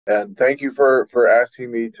And thank you for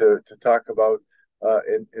asking me to talk about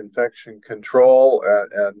infection control.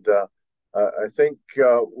 I think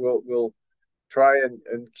we'll try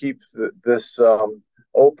and keep this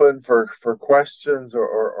open for questions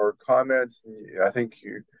or comments. I think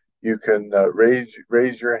you can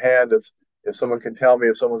raise your hand if someone can tell me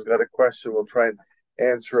if someone's got a question. We'll try and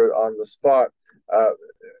answer it on the spot. Uh,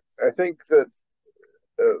 I think that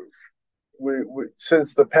uh,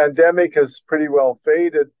 since the pandemic has pretty well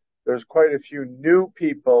faded, there's quite a few new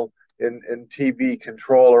people in TB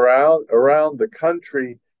control around the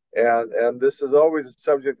country, and this is always a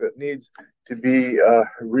subject that needs to be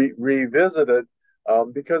revisited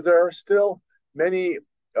because there are still many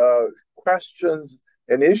questions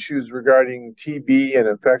and issues regarding TB and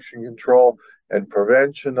infection control and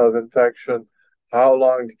prevention of infection. How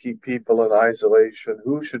long to keep people in isolation?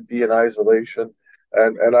 Who should be in isolation?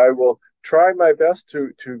 And I will try my best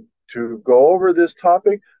to go over this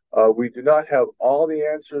topic. We do not have all the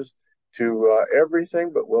answers to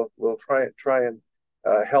everything, but we'll try and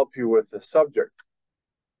help you with the subject.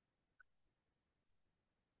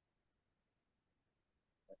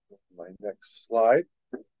 My next slide.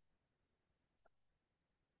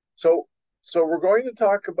 So we're going to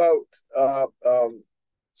talk about.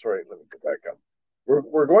 Sorry, let me go back up.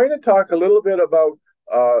 We're going to talk a little bit about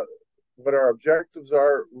what our objectives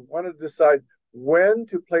are. We want to decide when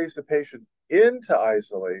to place a patient into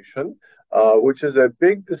isolation, which is a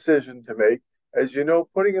big decision to make. As you know,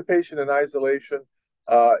 putting a patient in isolation,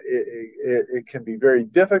 it can be very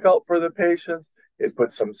difficult for the patients. It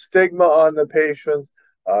puts some stigma on the patients.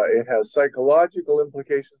 It has psychological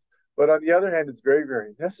implications. But on the other hand, it's very,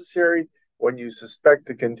 very necessary when you suspect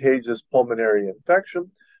a contagious pulmonary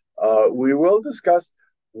infection. We will discuss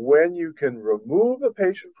when you can remove a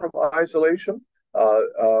patient from isolation.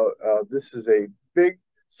 This is a big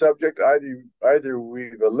subject. Either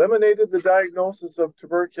we've eliminated the diagnosis of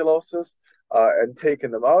tuberculosis and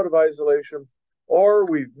taken them out of isolation, or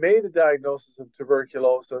we've made a diagnosis of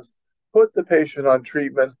tuberculosis, put the patient on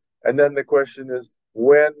treatment, and then the question is,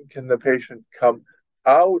 when can the patient come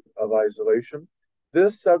out of isolation?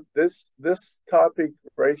 This topic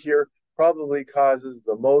right here probably causes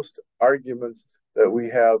the most arguments that we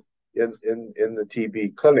have in the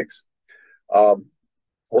TB clinics.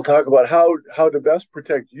 We'll talk about how to best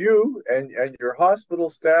protect you and your hospital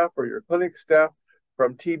staff or your clinic staff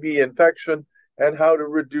from TB infection and how to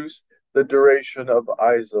reduce the duration of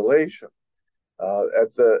isolation.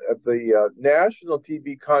 At the National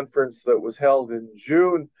TB Conference that was held in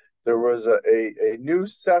June, there was a new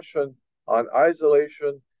session on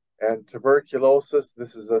isolation and tuberculosis.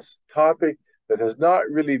 This is a topic that has not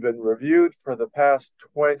really been reviewed for the past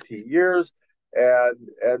 20 years,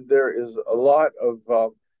 and there is a lot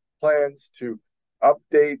of plans to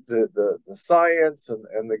update the science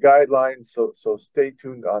and the guidelines, so stay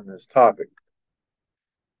tuned on this topic.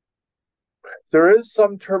 There is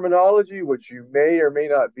some terminology which you may or may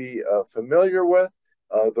not be familiar with.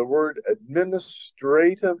 The word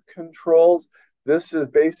administrative controls. This is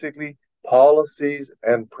basically policies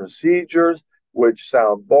and procedures, which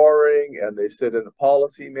sound boring and they sit in a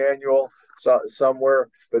policy manual somewhere,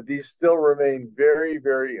 but these still remain very,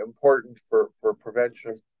 very important for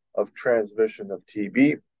prevention of transmission of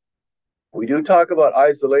TB. We do talk about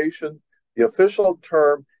isolation. The official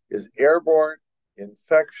term is airborne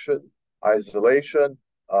infection isolation,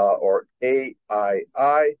 or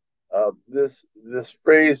AII. This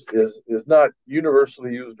phrase is not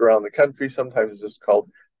universally used around the country. Sometimes it's just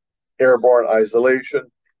called airborne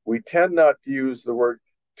isolation. We tend not to use the word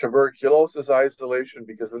tuberculosis isolation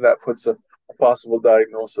because then that puts a possible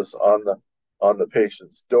diagnosis on the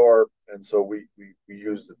patient's door, and so we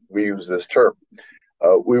use this term.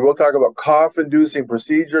 We will talk about cough-inducing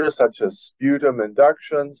procedures such as sputum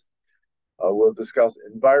inductions. We'll discuss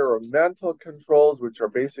environmental controls, which are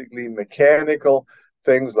basically mechanical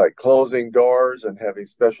things like closing doors and having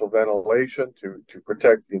special ventilation to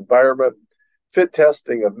protect the environment. Fit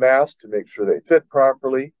testing of masks to make sure they fit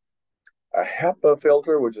properly. A HEPA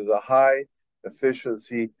filter, which is a high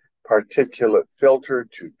efficiency particulate filter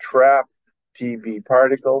to trap TB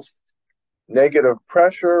particles. Negative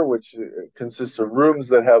pressure, which consists of rooms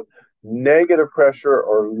that have negative pressure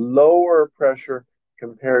or lower pressure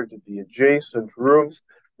compared to the adjacent rooms.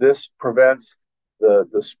 This prevents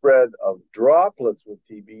the spread of droplets with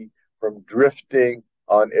TB from drifting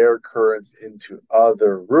on air currents into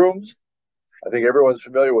other rooms. I think everyone's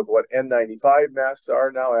familiar with what N95 masks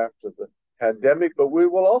are now after the pandemic, but we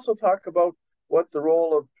will also talk about what the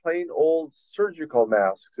role of plain old surgical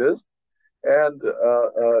masks is, and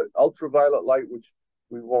ultraviolet light, which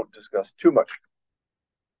we won't discuss too much.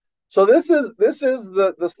 So this is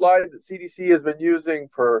the slide that CDC has been using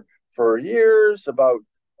for years about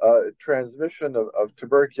transmission of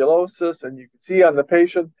tuberculosis, and you can see on the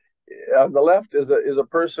patient on the left is a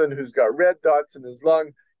person who's got red dots in his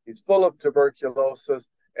lung. He's full of tuberculosis,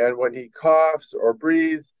 and when he coughs or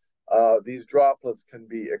breathes, these droplets can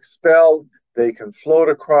be expelled. They can float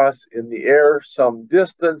across in the air some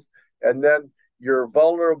distance, and then your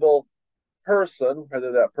vulnerable person,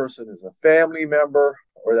 whether that person is a family member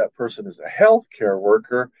or that person is a healthcare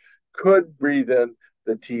worker, could breathe in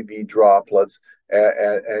the TB droplets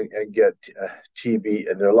and get TB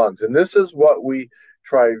in their lungs. And this is what we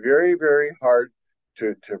try very, very hard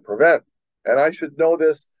to prevent. And I should know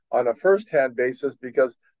this on a first-hand basis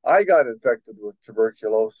because I got infected with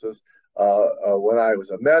tuberculosis when I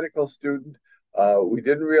was a medical student. We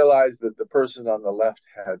didn't realize that the person on the left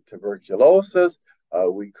had tuberculosis.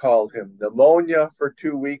 We called him pneumonia for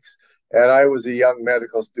 2 weeks, and I was a young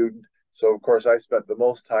medical student. So, of course, I spent the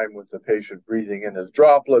most time with the patient breathing in his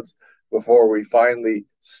droplets before we finally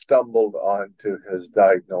stumbled onto his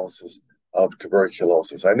diagnosis of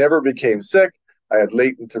tuberculosis. I never became sick. I had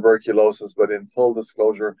latent tuberculosis, but in full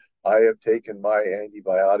disclosure, I have taken my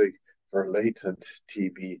antibiotic for latent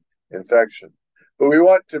TB infection. But we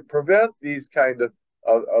want to prevent these kind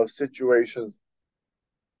of situations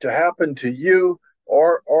to happen to you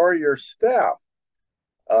or your staff.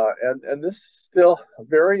 And this is still a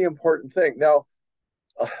very important thing. Now,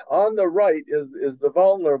 on the right is the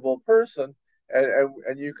vulnerable person,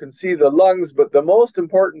 and you can see the lungs, but the most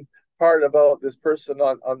important part about this person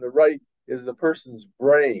on the right is the person's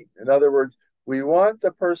brain. In other words, we want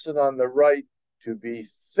the person on the right to be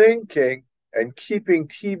thinking and keeping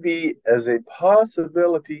TB as a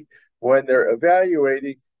possibility when they're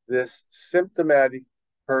evaluating this symptomatic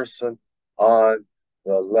person on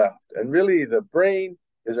the left. And really, the brain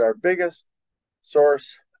is our biggest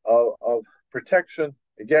source of protection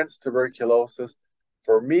against tuberculosis.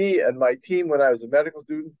 For me and my team, when I was a medical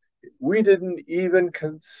student, we didn't even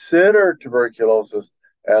consider tuberculosis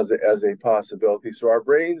as a possibility. So our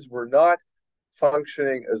brains were not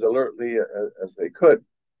functioning as alertly as they could.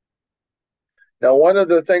 Now, one of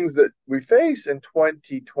the things that we face in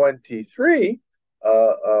 2023,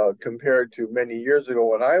 compared to many years ago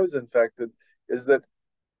when I was infected, is that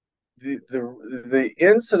the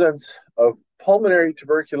incidence of pulmonary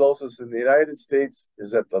tuberculosis in the United States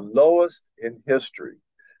is at the lowest in history.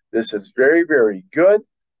 This is very, very good.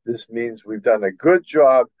 This means we've done a good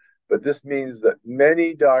job, but this means that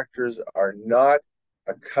many doctors are not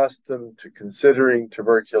accustomed to considering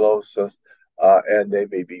tuberculosis, and they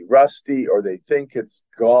may be rusty or they think it's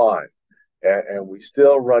gone. And we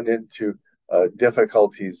still run into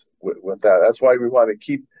difficulties with that. That's why we want to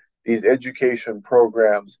keep these education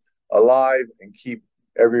programs alive and keep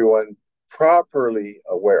everyone properly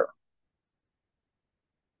aware.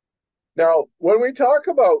 Now, when we talk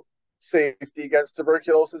about safety against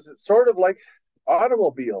tuberculosis, it's sort of like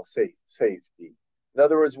automobile safety. In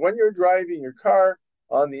other words, when you're driving your car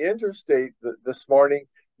on the interstate this morning,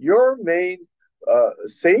 your main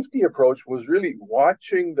safety approach was really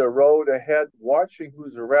watching the road ahead, watching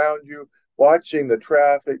who's around you, watching the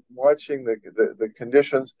traffic, watching the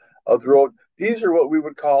conditions of the road. These are what we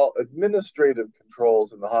would call administrative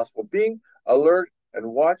controls in the hospital, being alert and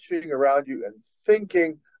watching around you and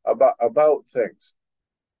thinking about things.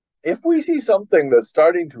 If we see something that's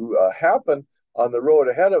starting to happen on the road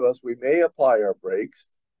ahead of us, we may apply our brakes.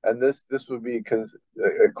 And this would be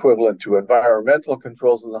equivalent to environmental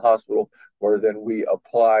controls in the hospital, where then we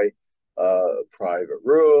apply private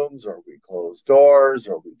rooms, or we close doors,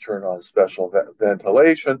 or we turn on special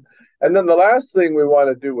ventilation. And then the last thing we want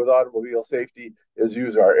to do with automobile safety is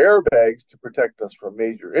use our airbags to protect us from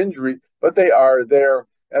major injury, but they are there.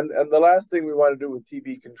 And the last thing we want to do with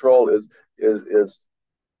TB control is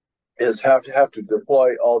have to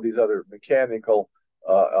deploy all these other mechanical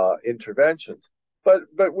interventions.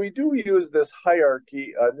 But we do use this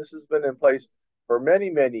hierarchy. This has been in place for many,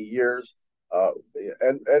 many years.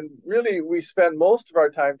 And really, we spend most of our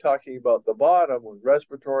time talking about the bottom with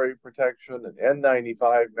respiratory protection and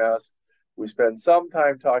N95 masks. We spend some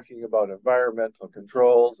time talking about environmental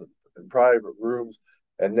controls and private rooms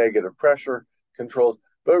and negative pressure controls.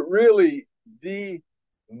 But really, the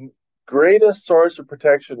greatest source of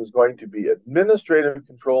protection is going to be administrative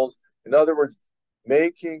controls. In other words,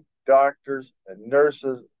 making doctors and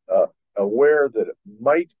nurses aware that it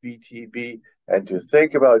might be TB, and to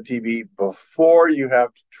think about TB before you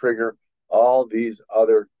have to trigger all these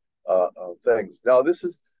other things. Now, this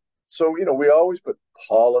is, so, we always put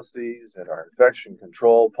policies in our infection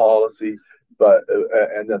control policy, but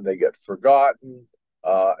and then they get forgotten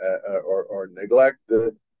or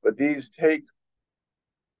neglected. but these take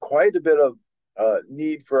quite a bit of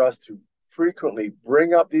need for us to frequently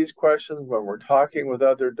bring up these questions when we're talking with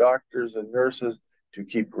other doctors and nurses, to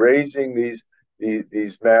keep raising these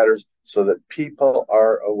matters so that people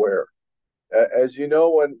are aware. As you know,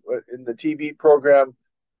 when in the TB program,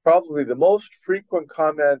 probably the most frequent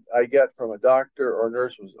comment I get from a doctor or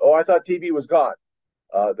nurse was, "Oh, I thought TB was gone,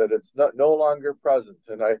 that it's no longer present."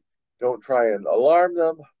 And I don't try and alarm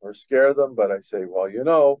them or scare them, but I say,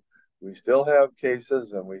 well, we still have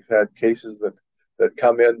cases, and we've had cases that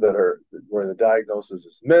come in that are where the diagnosis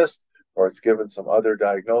is missed, or it's given some other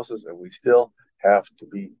diagnosis, and we still have to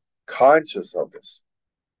be conscious of this.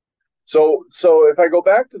 So if I go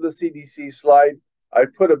back to the CDC slide,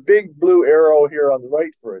 I've put a big blue arrow here on the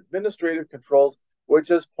right for administrative controls, which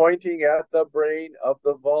is pointing at the brain of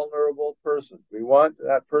the vulnerable person. We want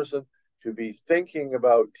that person to be thinking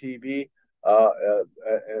about TB,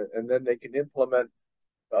 and then they can implement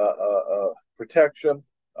protection.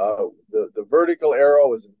 The vertical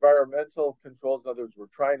arrow is environmental controls. In other words, we're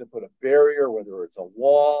trying to put a barrier, whether it's a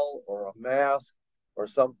wall or a mask or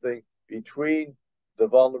something, between the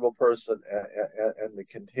vulnerable person and the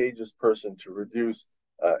contagious person to reduce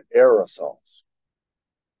aerosols.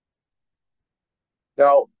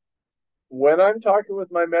 Now, when I'm talking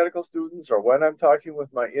with my medical students, or when I'm talking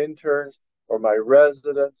with my interns or my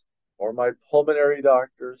residents or my pulmonary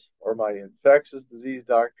doctors or my infectious disease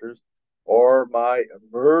doctors or my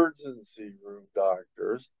emergency room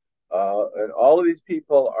doctors, and all of these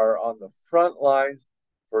people are on the front lines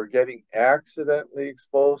for getting accidentally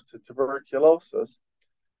exposed to tuberculosis.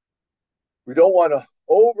 We don't want to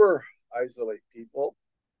over isolate people,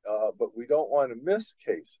 but we don't want to miss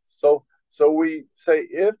cases. So we say,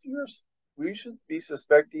 we should be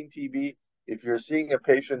suspecting TB if you're seeing a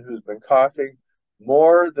patient who's been coughing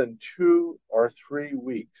more than 2 or 3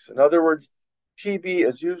 weeks. In other words, TB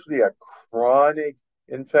is usually a chronic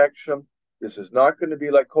infection. This is not going to be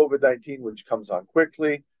like COVID-19, which comes on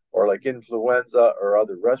quickly, or like influenza or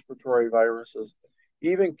other respiratory viruses.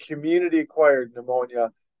 Even community-acquired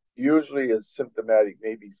pneumonia usually is symptomatic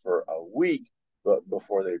maybe for a week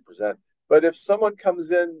before they present. But if someone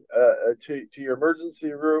comes in to your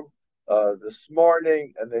emergency room this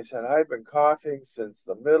morning and they said, "I've been coughing since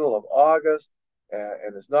the middle of August,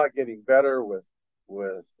 and it's not getting better with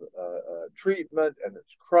treatment, and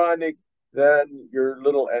it's chronic," then your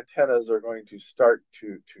little antennas are going to start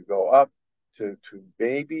to go up to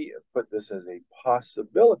maybe put this as a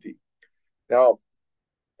possibility. Now,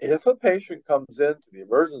 if a patient comes into the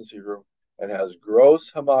emergency room and has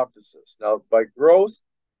gross hemoptysis, now by gross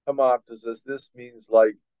hemoptysis, this means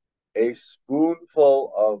like a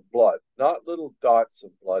spoonful of blood, not little dots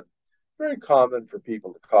of blood. Very common for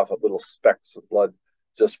people to cough up little specks of blood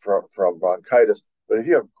just from bronchitis. But if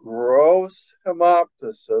you have gross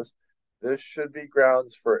hemoptysis, this should be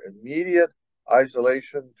grounds for immediate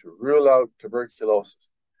isolation to rule out tuberculosis.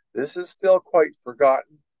 This is still quite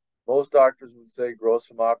forgotten. Most doctors would say gross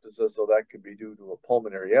hemoptysis, so that could be due to a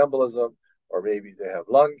pulmonary embolism, or maybe they have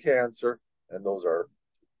lung cancer, and those are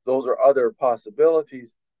other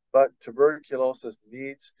possibilities. But tuberculosis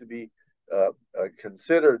needs to be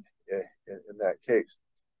considered in that case.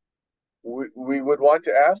 We would want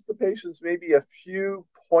to ask the patients maybe a few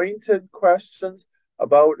pointed questions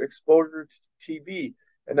about exposure to TB.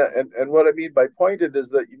 And what I mean by pointed is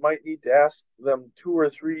that you might need to ask them 2 or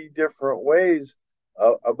 3 different ways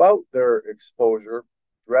about their exposure,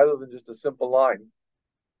 rather than just a simple line.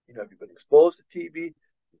 Have you been exposed to TB?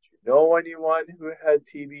 Did you know anyone who had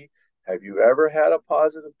TB? Have you ever had a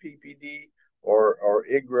positive PPD or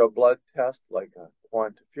IGRA blood test, like a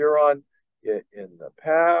quantiferon, in the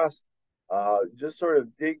past? Just sort of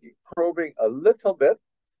probing a little bit,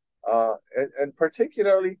 and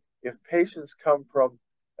particularly if patients come from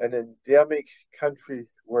an endemic country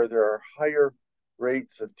where there are higher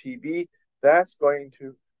rates of TB, that's going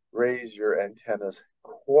to raise your antennas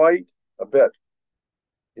quite a bit.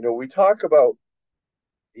 We talk about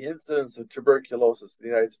the incidence of tuberculosis in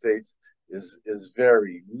the United States is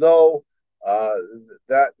very low.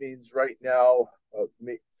 That means right now,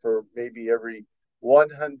 for maybe every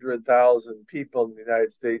 100,000 people in the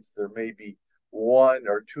United States, there may be 1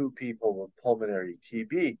 or 2 people with pulmonary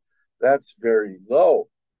TB. That's very low.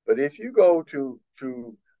 But if you go to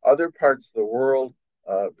other parts of the world,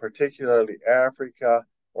 particularly Africa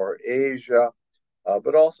or Asia,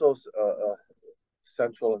 but also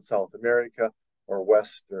Central and South America or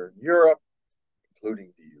Western Europe,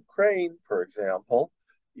 including the Ukraine, for example,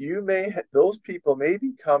 those people may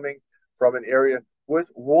be coming from an area with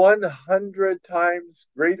 100 times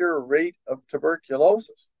greater rate of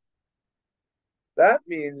tuberculosis. That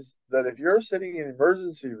means that if you're sitting in an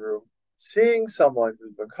emergency room seeing someone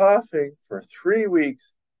who's been coughing for 3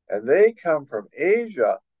 weeks and they come from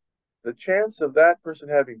Asia, the chance of that person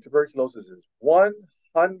having tuberculosis is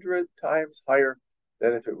 100 times higher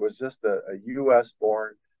than if it was just a US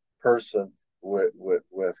born person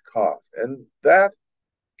with cough. And that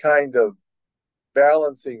kind of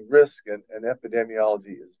balancing risk and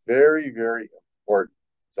epidemiology is very, very important.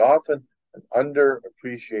 It's often an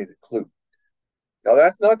underappreciated clue. Now,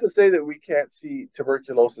 that's not to say that we can't see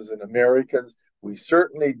tuberculosis in Americans. We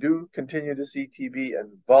certainly do continue to see TB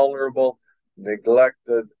in vulnerable,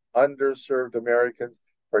 neglected, underserved Americans,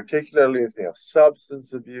 particularly if they have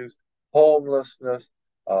substance abuse, homelessness,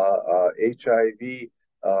 HIV,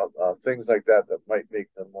 things like that that might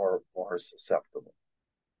make them more susceptible.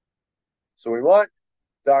 So we want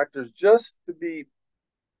doctors just to be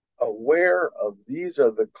aware of these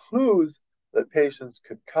are the clues that patients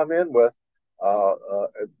could come in with,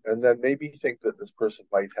 and then maybe think that this person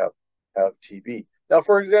might have TB. Now,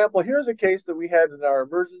 for example, here's a case that we had in our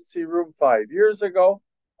emergency room 5 years ago.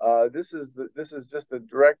 This is just a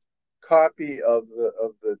direct copy of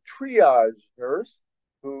the triage nurse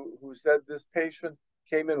who said this patient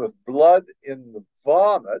came in with blood in the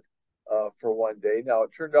vomit for one day. Now,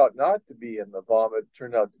 it turned out not to be in the vomit; it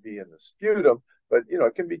turned out to be in the sputum. But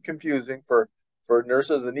it can be confusing for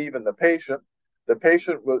nurses and even the patient. The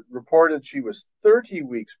patient reported she was 30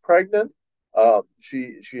 weeks pregnant.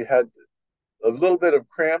 She had a little bit of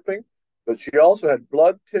cramping, but she also had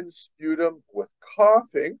blood-thin sputum with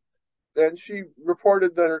coughing. And she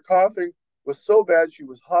reported that her coughing was so bad she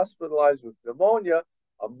was hospitalized with pneumonia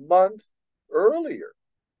a month earlier.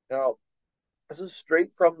 Now, this is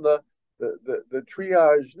straight from the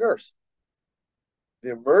triage nurse.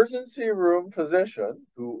 The emergency room physician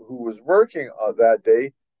who was working that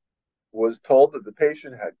day was told that the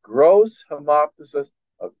patient had gross hemoptysis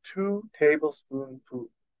of 2 tablespoons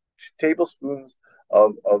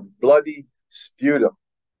of bloody sputum.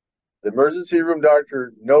 The emergency room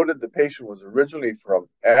doctor noted the patient was originally from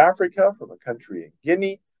Africa, from a country in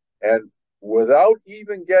Guinea, and without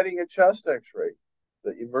even getting a chest x-ray,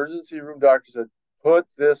 the emergency room doctor said, put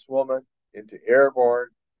this woman into airborne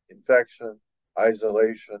infection,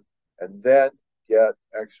 isolation, and then get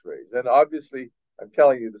x-rays. And obviously, I'm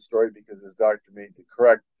telling you the story because this doctor made the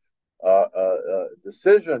correct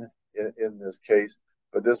decision in this case,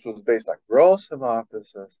 but this was based on gross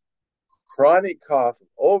hemoptysis, chronic cough of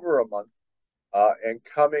over a month, and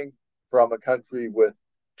coming from a country with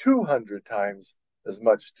 200 times as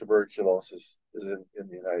much tuberculosis as in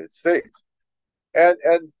the United States. And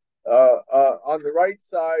on the right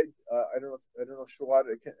side, I don't know,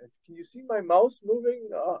 Shawada, can you see my mouse moving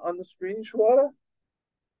on the screen, Shawada?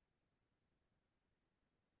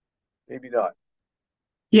 Maybe not.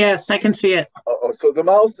 Yes, I can see it. So the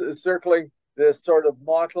mouse is circling this sort of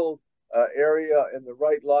mottled area in the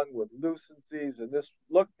right lung with lucencies, and this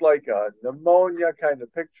looked like a pneumonia kind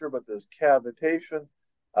of picture, but there's cavitation,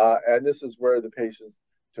 and this is where the patient's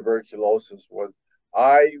tuberculosis was.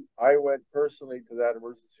 I went personally to that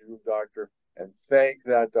emergency room doctor and thanked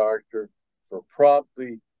that doctor for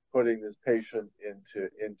promptly putting this patient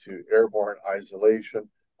into airborne isolation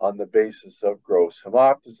on the basis of gross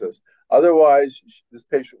hemoptysis. Otherwise, this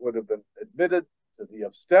patient would have been admitted to the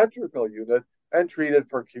obstetrical unit and treated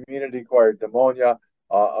for community-acquired pneumonia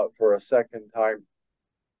for a second time,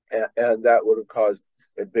 and that would have caused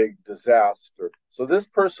a big disaster. So this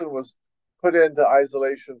person was put into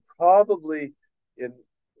isolation probably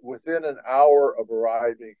within an hour of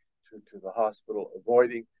arriving to the hospital,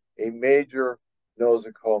 avoiding a major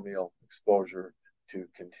nosocomial exposure to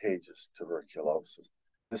contagious tuberculosis.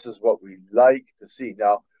 This is what we like to see.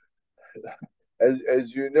 Now,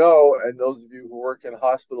 as you know, and those of you who work in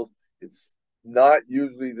hospitals, it's not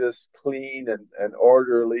usually this clean and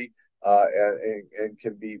orderly, and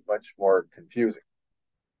can be much more confusing.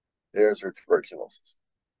 There's her tuberculosis.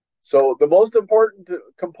 So the most important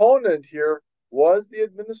component here was the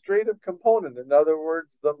administrative component. In other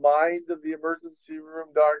words, the mind of the emergency room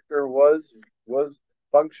doctor was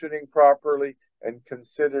functioning properly and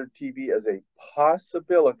considered TB as a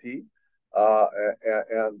possibility,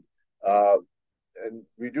 and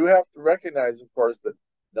we do have to recognize, of course, that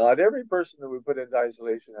not every person that we put into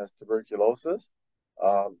isolation has tuberculosis.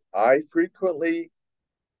 I frequently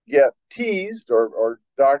get teased, or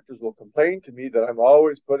doctors will complain to me that I'm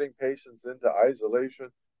always putting patients into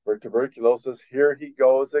isolation for tuberculosis. Here he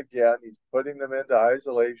goes again. He's putting them into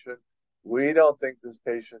isolation. We don't think this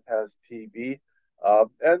patient has TB.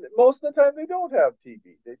 And most of the time, they don't have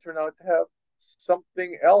TB. They turn out to have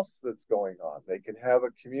something else that's going on. They could have a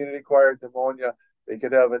community-acquired pneumonia. They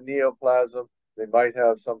could have a neoplasm. They might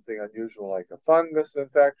have something unusual like a fungus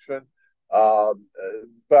infection. Um,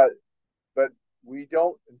 but we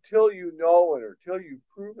don't, until you know and until you've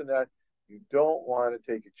proven that, you don't want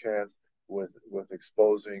to take a chance with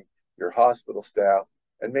exposing your hospital staff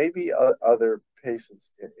and maybe other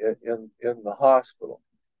patients in the hospital.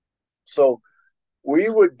 So we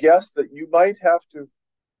would guess that you might have to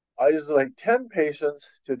isolate 10 patients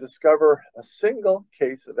to discover a single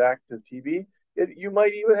case of active TB. You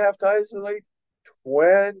might even have to isolate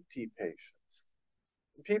 20 patients.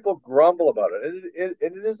 People grumble about it. And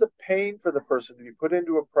it is a pain for the person to be put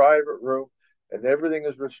into a private room and everything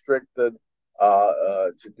is restricted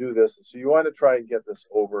to do this. And so you want to try and get this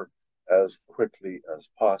over as quickly as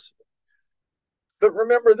possible. But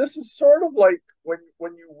remember, this is sort of like when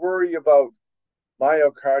you worry about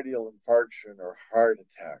myocardial infarction or heart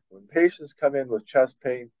attack. When patients come in with chest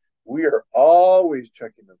pain, we are always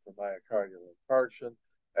checking them for myocardial infarction.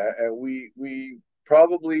 And we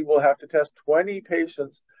probably will have to test 20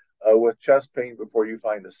 patients with chest pain before you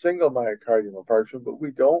find a single myocardial infarction, but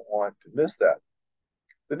we don't want to miss that.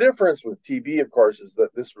 The difference with TB, of course, is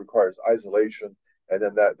that this requires isolation, and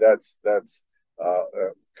then that's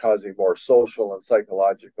causing more social and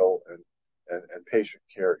psychological and patient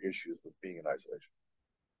care issues with being in isolation.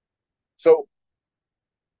 So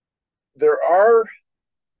there are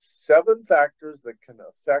 7 factors that can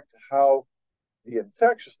affect how the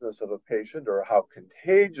infectiousness of a patient or how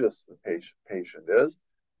contagious the patient is.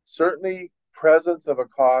 Certainly, presence of a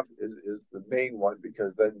cough is the main one,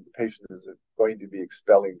 because then the patient is going to be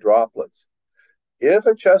expelling droplets. If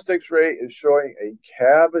a chest x-ray is showing a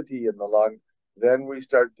cavity in the lung, then we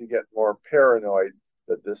start to get more paranoid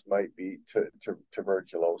that this might be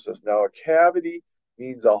tuberculosis. Now, a cavity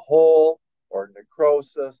means a hole or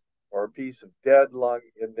necrosis or a piece of dead lung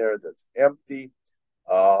in there that's empty.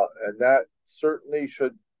 And that certainly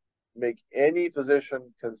should make any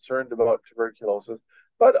physician concerned about tuberculosis.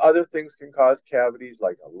 But other things can cause cavities,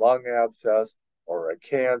 like a lung abscess or a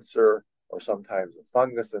cancer, or sometimes a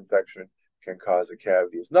fungus infection can cause a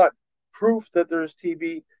cavity. It's not proof that there's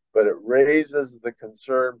TB, but it raises the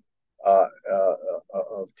concern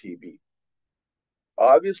of TB.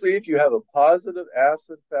 Obviously, if you have a positive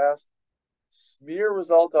acid-fast smear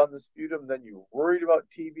result on the sputum, then you're worried about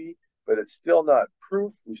TB, but it's still not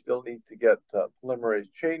proof. We still need to get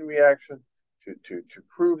polymerase chain reaction to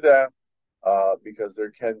prove that, because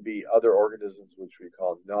there can be other organisms which we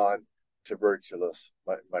call non-tuberculous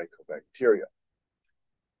mycobacteria.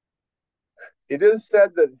 It is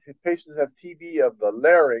said that if patients have TB of the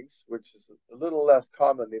larynx, which is a little less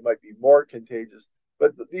common, they might be more contagious,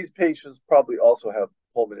 but these patients probably also have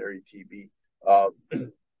pulmonary TB,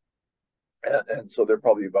 and so they're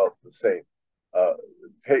probably about the same.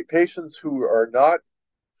 Patients who are not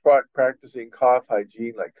practicing cough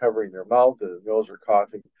hygiene, like covering their mouth and their nose or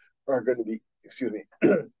coughing, are going to be,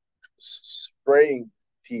 spraying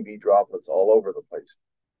TB droplets all over the place.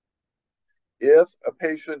 If a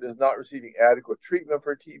patient is not receiving adequate treatment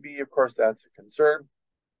for TB, of course, that's a concern.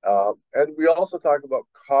 And we also talk about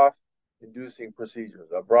cough-inducing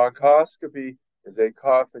procedures. A bronchoscopy is a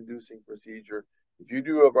cough-inducing procedure. If you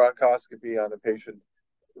do a bronchoscopy on a patient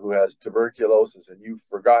who has tuberculosis and you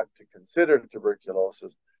forgot to consider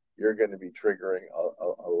tuberculosis, you're going to be triggering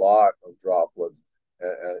a lot of droplets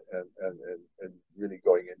and really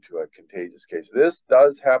going into a contagious case. This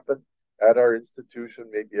does happen at our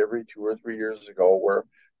institution maybe every 2 or 3 years ago,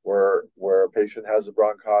 where a patient has a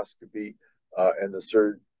bronchoscopy and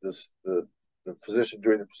the physician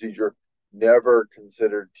doing the procedure never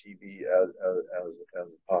considered TB as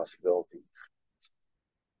a possibility.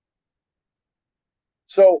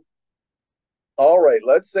 So, all right,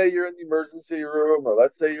 let's say you're in the emergency room, or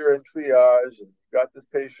let's say you're in triage, and you've got this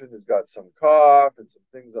patient who's got some cough and some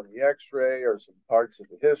things on the x-ray or some parts of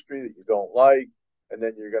the history that you don't like, and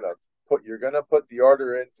then you're gonna put the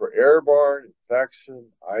order in for airborne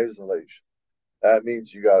infection isolation. That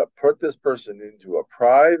means you got to put this person into a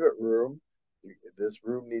private room. This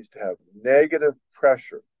room needs to have negative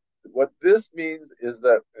pressure. What this means is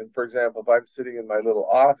that, and for example, if I'm sitting in my little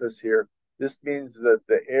office here, this means that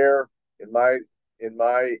the air in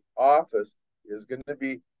my office is going to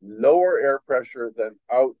be lower air pressure than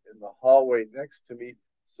out in the hallway next to me,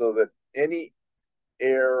 so that any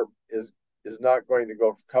air is not going to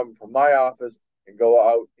come from my office and go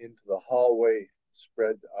out into the hallway,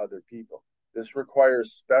 spread to other people. This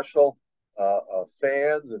requires special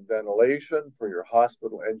fans and ventilation for your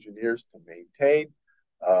hospital engineers to maintain.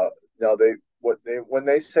 Now, when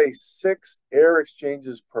they say 6 air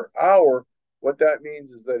exchanges per hour, what that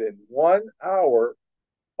means is that in 1 hour,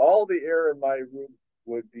 all the air in my room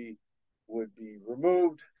would be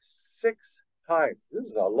removed 6 times. This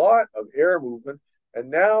is a lot of air movement. And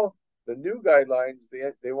now the new guidelines,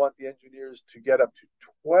 they want the engineers to get up to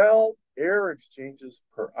 12 air exchanges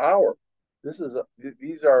per hour.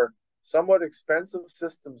 These are somewhat expensive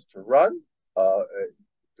systems to run.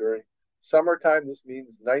 During summertime, this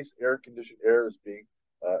means nice air-conditioned air is being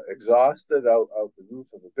exhausted out the roof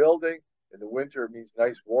of the building. In the winter, it means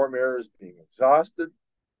nice warm air is being exhausted.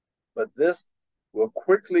 But this will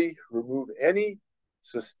quickly remove any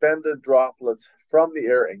suspended droplets from the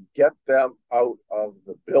air and get them out of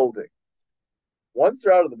the building. Once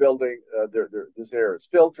they're out of the building, this air is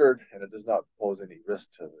filtered and it does not pose any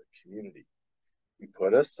risk to the community. We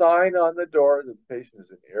put a sign on the door that the patient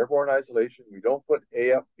is in airborne isolation. We don't put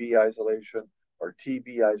AFB isolation or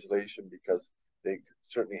TB isolation because they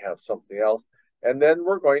certainly have something else. And then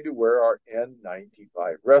we're going to wear our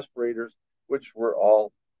N95 respirators, which we're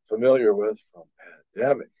all familiar with from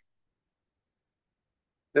pandemic.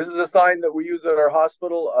 This is a sign that we use at our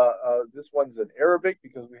hospital. This one's in Arabic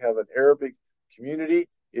because we have an Arabic community.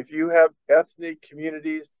 If you have ethnic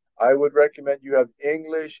communities, I would recommend you have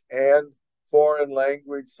English and foreign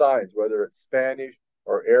language signs, whether it's Spanish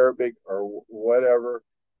or Arabic or whatever.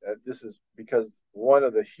 This is because one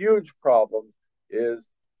of the huge problems is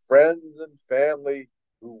friends and family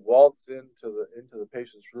who waltz into the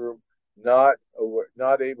patient's room not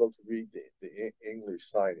able to read the English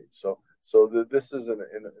signage. So this is an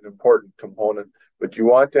important component, but you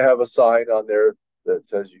want to have a sign on there that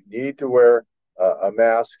says you need to wear a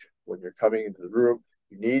mask when you're coming into the room.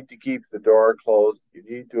 You need to keep the door closed. You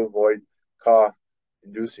need to avoid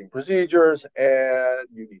cough-inducing procedures, and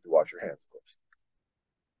you need to wash your hands, of course.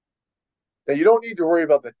 Now, you don't need to worry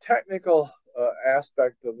about the technical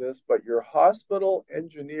aspect of this, but your hospital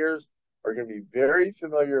engineers are going to be very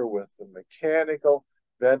familiar with the mechanical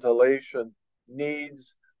ventilation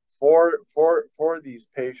needs for these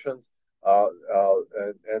patients.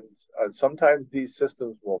 And sometimes these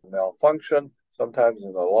systems will malfunction. Sometimes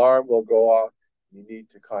an alarm will go off. You need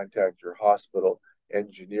to contact your hospital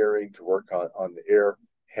engineering to work on the air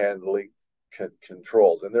handling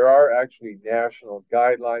controls. And there are actually national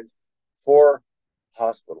guidelines for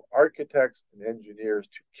hospital architects and engineers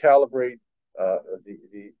to calibrate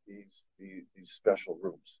these special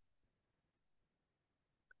rooms.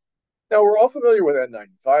 Now, we're all familiar with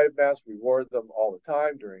N95 masks. We wore them all the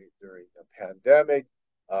time during the pandemic,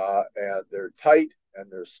 and they're tight and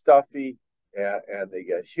they're stuffy and they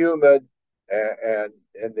get humid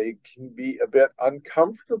and they can be a bit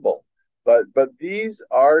uncomfortable. But these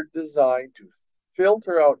are designed to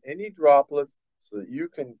filter out any droplets so that you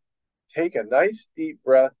can take a nice deep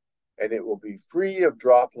breath and it will be free of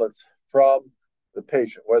droplets from the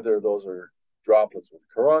patient, whether those are droplets with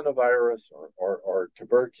coronavirus or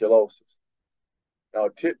tuberculosis. Now,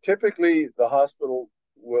 typically the hospital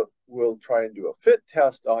will try and do a fit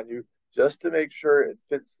test on you just to make sure it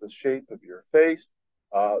fits the shape of your face.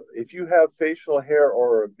 If you have facial hair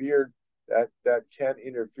or a beard, that can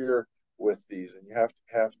interfere with these, and you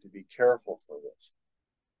have to be careful for this.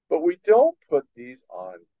 But we don't put these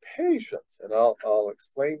on patients, and I'll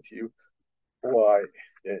explain to you why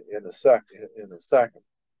in a second.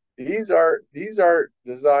 These are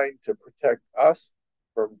designed to protect us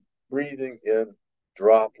from breathing in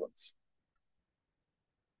droplets.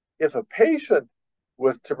 If a patient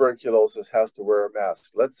with tuberculosis has to wear a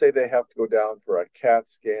mask, let's say they have to go down for a CAT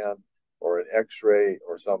scan or an X-ray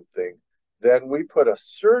or something, then we put a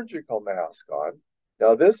surgical mask on.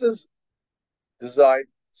 Now, this is designed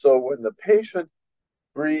so when the patient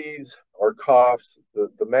breathes or coughs,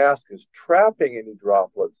 the mask is trapping any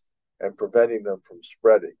droplets and preventing them from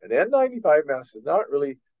spreading. An N95 mask is not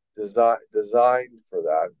really designed for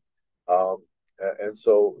that. And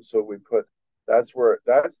so we put, that's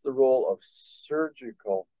the role of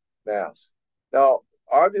surgical masks. Now,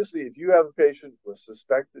 obviously, if you have a patient with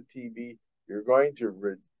suspected TB, you're going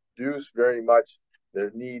to reduce very much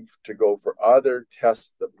their need to go for other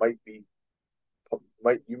tests that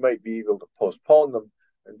you might be able to postpone them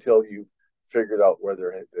until you've figured out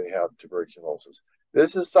whether they have tuberculosis.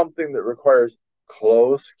 This is something that requires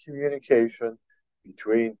close communication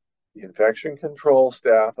between the infection control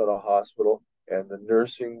staff at a hospital and the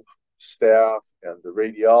nursing staff and the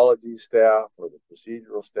radiology staff or the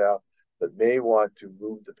procedural staff that may want to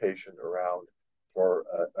move the patient around for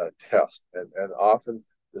a test. And often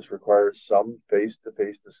this requires some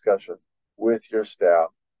face-to-face discussion with your staff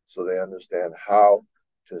so they understand how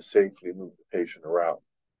to safely move the patient around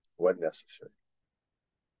when necessary.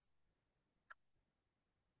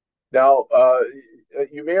 Now,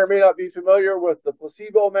 you may or may not be familiar with the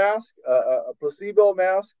placebo mask. A placebo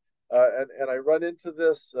mask, and I run into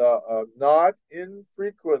this not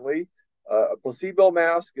infrequently. A placebo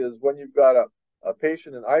mask is when you've got a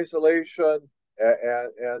patient in isolation,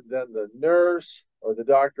 and then the nurse or the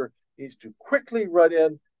doctor needs to quickly run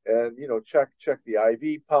in and check the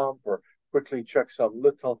IV pump or quickly check some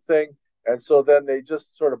little thing. And so then they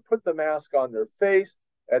just sort of put the mask on their face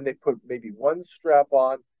and they put maybe one strap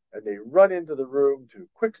on and they run into the room to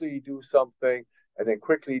quickly do something and then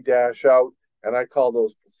quickly dash out. And I call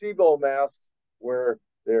those placebo masks, where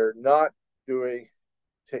they're not doing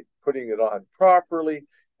putting it on properly,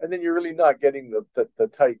 and then you're really not getting the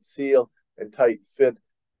tight seal and tight fit.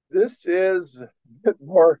 This is a bit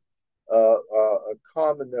more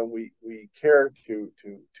common than we care to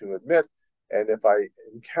admit. And if I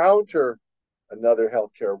encounter another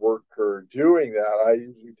healthcare worker doing that, I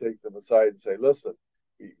usually take them aside and say, listen,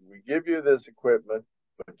 we give you this equipment,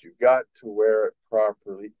 but you got to wear it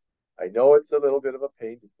properly. I know it's a little bit of a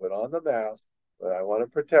pain to put on the mask, but I want to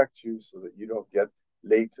protect you so that you don't get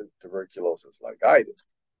latent tuberculosis like I did.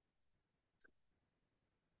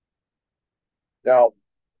 Now,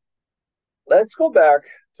 let's go back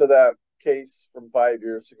to that case from 5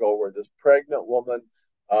 years ago where this pregnant woman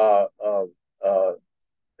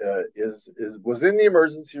was in the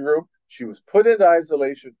emergency room. She was put into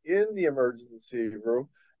isolation in the emergency room,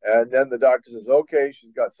 and then the doctor says, okay,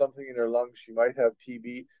 she's got something in her lungs, she might have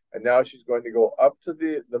TB, and now she's going to go up to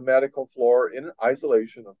the medical floor in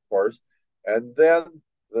isolation, of course. And then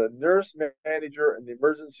the nurse manager in the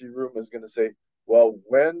emergency room is going to say, well,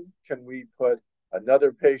 when can we put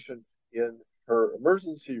another patient in her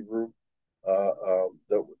emergency room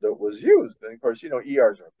that was used? And of course,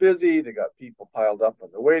 ERs are busy. They got people piled up in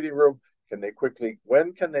the waiting room.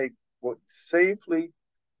 When can they safely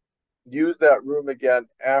use that room again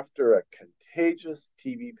after a contagious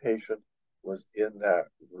TB patient was in that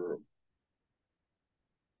room?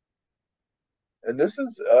 And this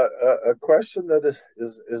is a question that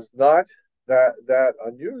is not that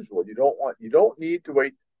unusual. You don't need to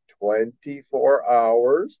wait 24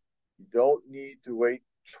 hours. You don't need to wait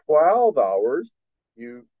 12 hours.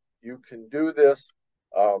 You can do this.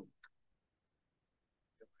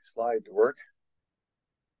 Slide to work.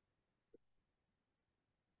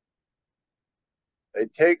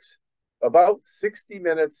 It takes about 60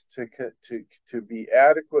 minutes to be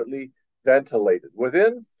adequately ventilated.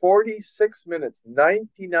 Within 46 minutes,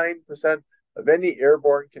 99% of any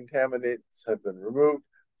airborne contaminants have been removed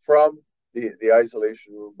from the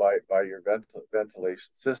isolation room by your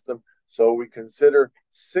ventilation system. So we consider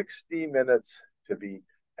 60 minutes to be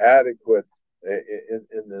adequate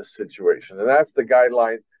in this situation. And that's the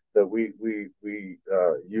guideline that we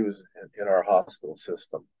use in our hospital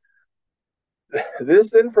system.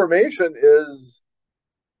 This information is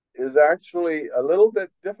actually a little bit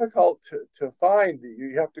difficult to find.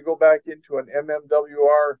 You have to go back into an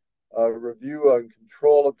MMWR review on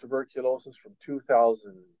control of tuberculosis from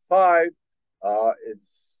 2005.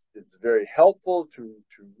 It's very helpful to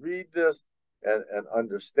read this and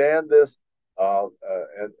understand this,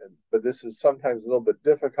 but this is sometimes a little bit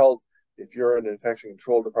difficult if you're in an infection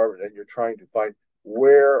control department and you're trying to find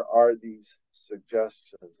where are these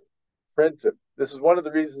suggestions printed. This is one of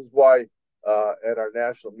the reasons why at our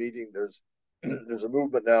national meeting there's a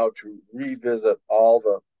movement now to revisit all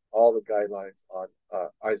the guidelines on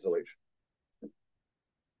isolation.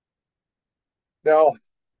 Now,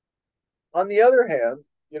 on the other hand,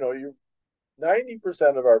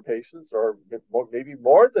 90% of our patients, or maybe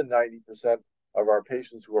more than 90% of our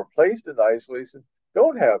patients who are placed in isolation,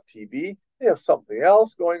 don't have TB. They have something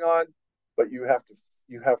else going on, but you have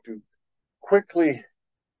to quickly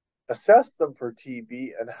assess them for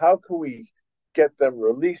TB, and how can we get them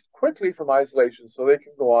released quickly from isolation so they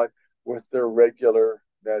can go on with their regular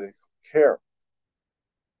medical care.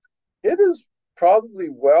 It is probably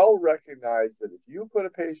well recognized that if you put a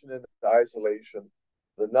patient into isolation,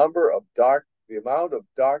 the amount of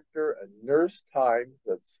doctor and nurse time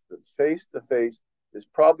that's face to face is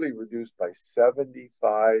probably reduced by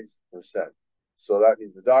 75%. So that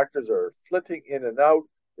means the doctors are flitting in and out.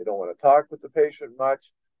 They don't want to talk with the patient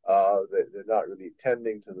much. They're not really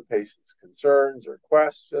tending to the patient's concerns or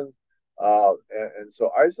questions. And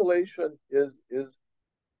so isolation is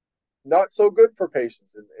not so good for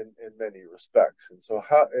patients in many respects. And so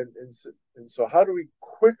how do we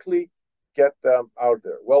quickly get them out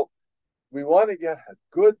there? Well, we want to get a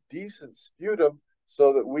good, decent sputum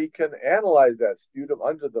so that we can analyze that sputum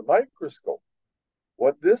under the microscope.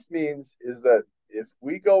 What this means is that if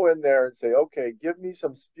we go in there and say, okay, give me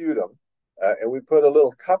some sputum, and we put a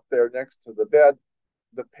little cup there next to the bed,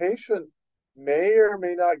 the patient may or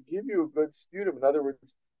may not give you a good sputum. In other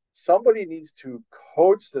words, somebody needs to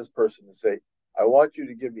coach this person to say, I want you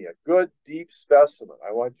to give me a good deep specimen.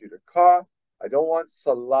 I want you to cough. I don't want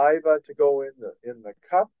saliva to go in the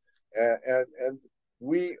cup. And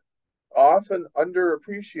we often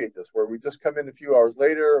underappreciate this, where we just come in a few hours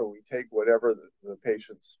later and we take whatever the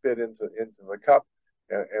patient spit into the cup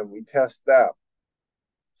and we test that.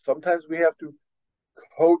 Sometimes we have to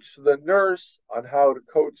coach the nurse on how to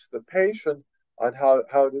coach the patient on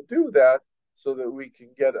how to do that so that we can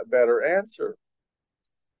get a better answer.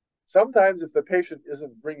 Sometimes if the patient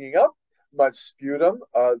isn't bringing up much sputum,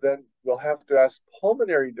 then we'll have to ask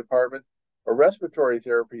pulmonary department or respiratory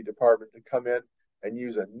therapy department to come in and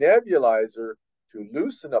use a nebulizer to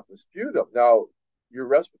loosen up the sputum. Now, your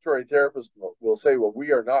respiratory therapist will say, well,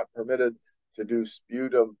 we are not permitted to do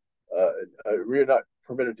sputum. We are not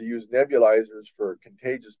permitted to use nebulizers for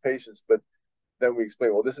contagious patients. But then we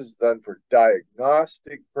explain, well, this is done for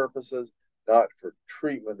diagnostic purposes, not for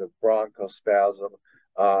treatment of bronchospasm.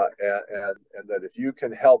 And that if you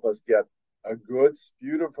can help us get a good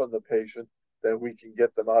sputum from the patient, then we can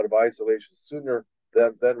get them out of isolation sooner.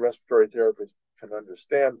 Then respiratory therapists can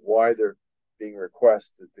understand why they're being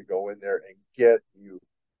requested to go in there and get you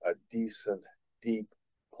a decent, deep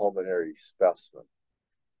pulmonary specimen.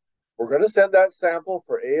 We're going to send that sample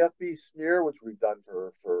for AFB smear, which we've done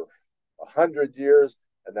for 100 years,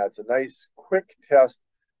 and that's a nice, quick test.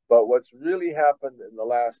 But what's really happened in the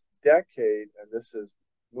last decade, and this has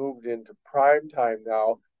moved into prime time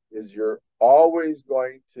now, is you're always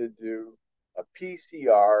going to do a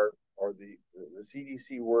PCR, or the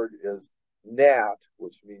CDC word is NAT,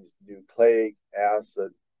 which means nucleic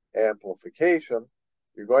acid amplification.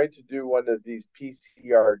 You're going to do one of these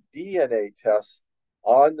PCR DNA tests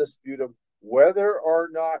on the sputum, whether or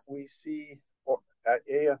not we see at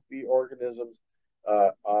AFB organisms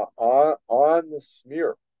on the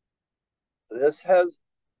smear. This has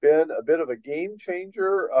been a bit of a game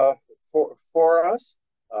changer for us.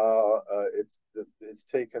 It's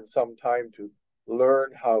taken some time to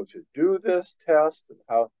learn how to do this test and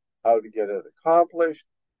how to get it accomplished.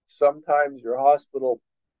 Sometimes your hospital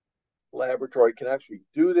laboratory can actually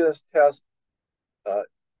do this test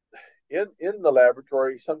in the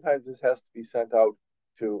laboratory. Sometimes this has to be sent out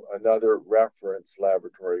to another reference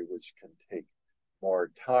laboratory, which can take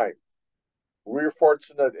more time. We're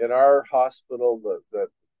fortunate in our hospital that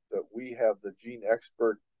we have the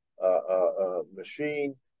GeneXpert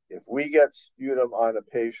machine. If we get sputum on a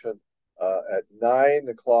patient at 9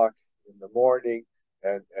 o'clock in the morning,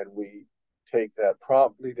 and we take that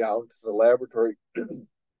promptly down to the laboratory,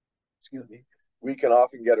 excuse me, we can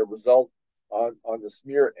often get a result on the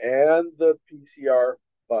smear and the PCR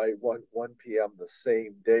by 1 p.m. the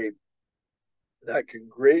same day. That can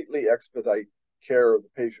greatly expedite care of the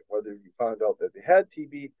patient, whether you found out that they had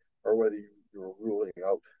TB or whether you were ruling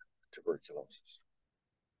out tuberculosis.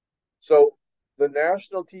 So the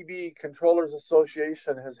National TB Controllers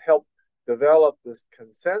Association has helped develop this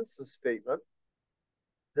consensus statement.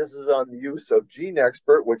 This is on the use of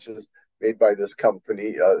GeneXpert, which is made by this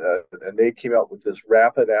company, and they came out with this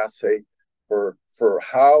rapid assay for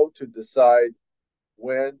how to decide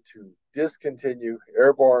when to discontinue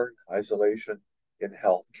airborne isolation in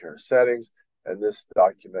healthcare settings. And this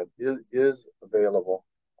document is available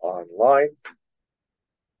online.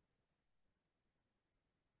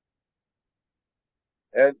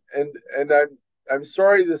 And I'm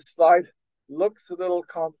sorry, this slide looks a little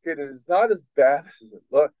complicated. It's not as bad as it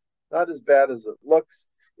looks.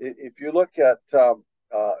 If you look at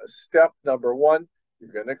step number 1,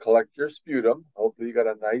 you're going to collect your sputum. Hopefully you got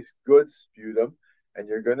a nice, good sputum, and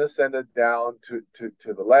you're going to send it down to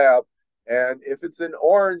the lab. And if it's in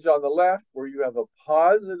orange on the left, where you have a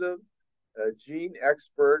positive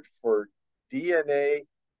GeneXpert for DNA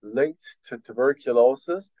linked to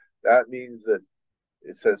tuberculosis, that means that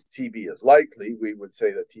it says TB is likely. We would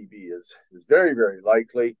say that TB is very, very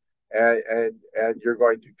likely, and you're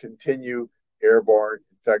going to continue airborne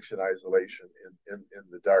infection isolation in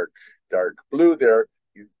the dark blue there.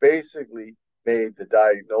 You've basically made the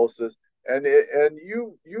diagnosis, and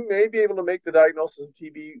you may be able to make the diagnosis of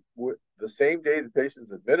TB with the same day the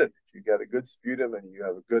patient's admitted. If you get a good sputum and you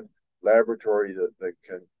have a good laboratory that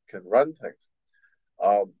can run things.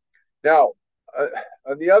 Now,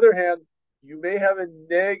 on the other hand, you may have a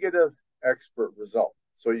negative expert result.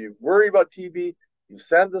 So you worry about TB, you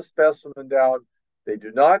send the specimen down, they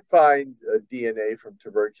do not find DNA from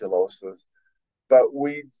tuberculosis, but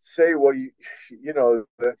we say, well, you know,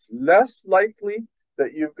 that's less likely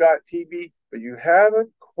that you've got TB, but you haven't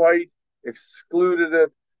quite excluded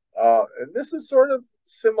it. And this is sort of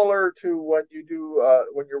similar to what you do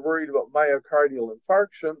when you're worried about myocardial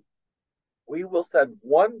infarction. We will send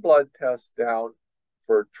one blood test down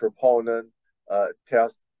for troponin,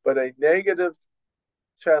 test, but a negative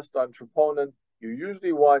test on troponin, you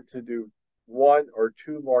usually want to do 1 or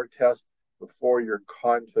 2 more tests before you're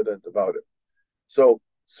confident about it. So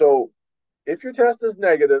if your test is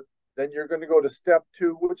negative, then you're going to go to step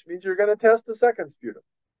 2, which means you're going to test the second sputum.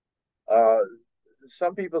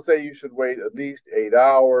 Some people say you should wait at least 8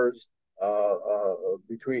 hours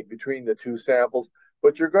between the 2 samples,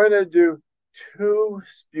 but you're going to do 2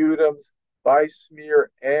 sputums by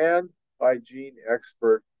smear and by gene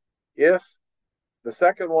expert. If the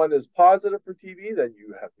second one is positive for TB, then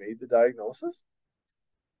you have made the diagnosis.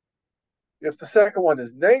 If the second one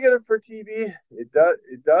is negative for TB,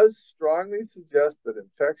 it does strongly suggest that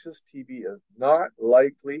infectious TB is not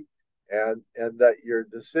likely, and that your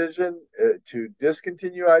decision to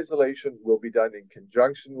discontinue isolation will be done in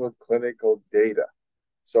conjunction with clinical data.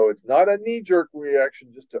 So it's not a knee-jerk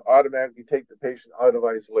reaction just to automatically take the patient out of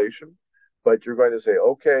isolation, but you're going to say,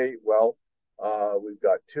 okay, well, we've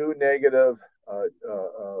got 2 negative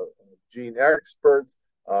gene experts.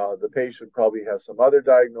 The patient probably has some other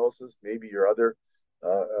diagnosis. Maybe your other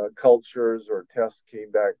cultures or tests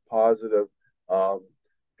came back positive,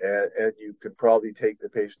 and you could probably take the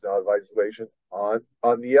patient out of isolation.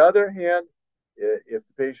 On the other hand, if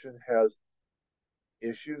the patient has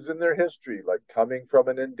issues in their history, like coming from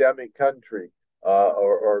an endemic country,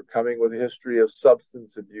 or coming with a history of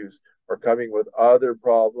substance abuse, or coming with other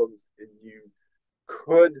problems, and you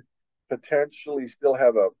could potentially still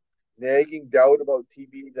have a nagging doubt about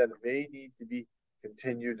TB, then it may need to be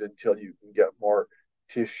continued until you can get more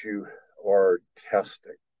tissue or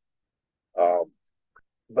testing.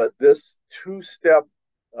 But this 2-step,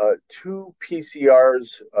 2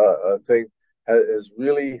 PCRs thing has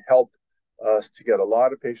really helped us to get a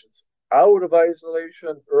lot of patients out of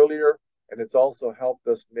isolation earlier, and it's also helped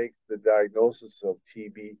us make the diagnosis of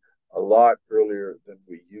TB a lot earlier than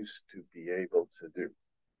we used to be able to do.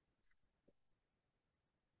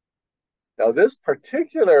 Now, this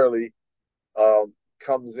particularly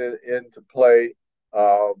comes into play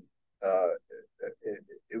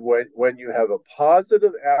when you have a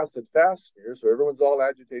positive acid fast smear. So everyone's all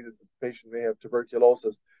agitated the patient may have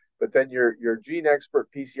tuberculosis, but then your gene expert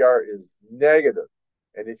PCR is negative.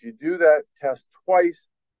 And if you do that test twice,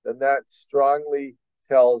 then that strongly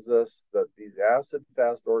tells us that these acid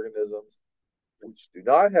fast organisms, which do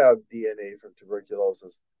not have DNA from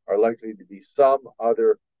tuberculosis, are likely to be some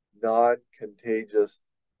other non-contagious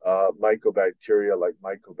mycobacteria like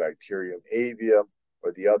Mycobacterium avium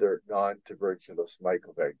or the other non-tuberculous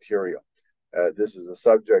mycobacteria. This is a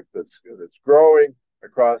subject that's growing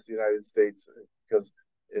across the United States because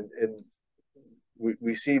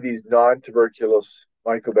we see these non-tuberculous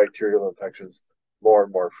mycobacterial infections more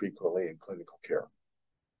and more frequently in clinical care.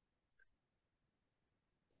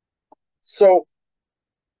 So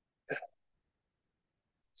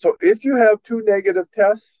if you have 2 negative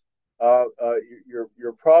tests,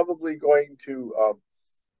 you're probably going to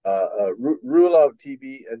rule out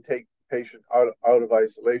TB and take the patient out of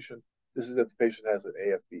isolation. This is if the patient has an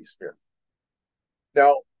AFB smear.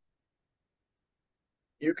 Now,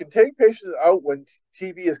 you can take patients out when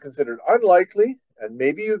TB is considered unlikely, and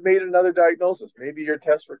maybe you've made another diagnosis. Maybe your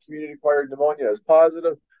test for community-acquired pneumonia is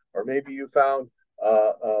positive, or maybe you found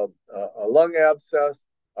a lung abscess,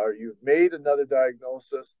 or you've made another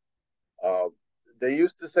diagnosis. They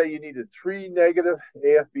used to say you needed 3 negative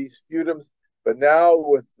AFB sputums, but now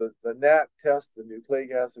with the NAT test, the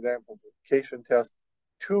nucleic acid amplification test,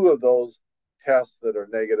 2 of those tests that are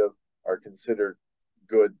negative are considered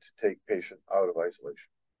good to take patient out of isolation.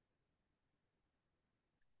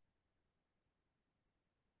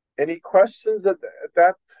 Any questions at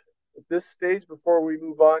this stage before we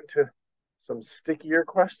move on to some stickier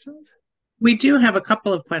questions? We do have a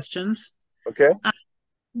couple of questions. Okay.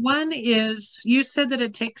 One is, you said that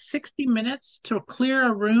it takes 60 minutes to clear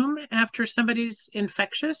a room after somebody's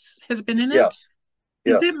infectious has been in it. Yes.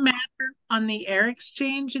 Does it matter on the air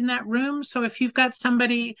exchange in that room? So if you've got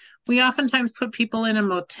somebody, we oftentimes put people in a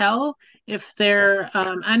motel if they're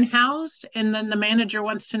unhoused, and then the manager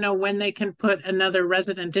wants to know when they can put another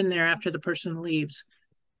resident in there after the person leaves.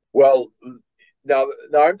 Well, now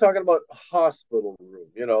I'm talking about hospital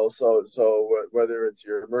room, so whether it's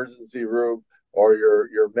your emergency room or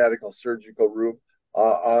your medical surgical room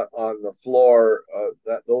on the floor,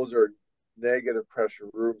 those are negative pressure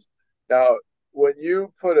rooms. Now, when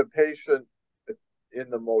you put a patient in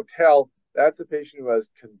the motel, that's a patient who has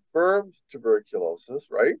confirmed tuberculosis,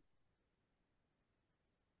 right?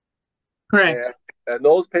 Correct. And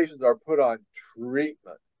those patients are put on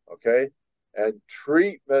treatment, okay? And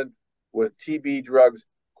treatment with TB drugs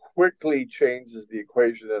quickly changes the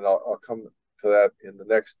equation, and I'll come to that in the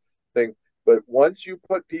next thing. But once you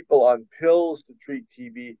put people on pills to treat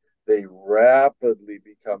TB, they rapidly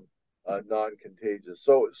become non-contagious.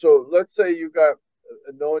 So let's say you got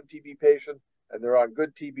a known TB patient and they're on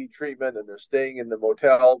good TB treatment and they're staying in the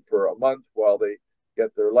motel for a month while they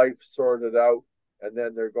get their life sorted out, and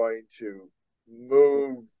then they're going to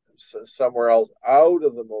move somewhere else out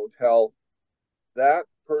of the motel. That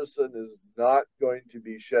person is not going to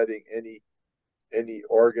be shedding any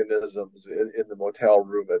organisms in the motel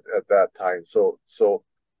room at that time. So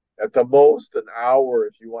at the most an hour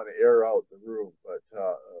if you want to air out the room,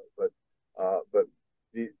 but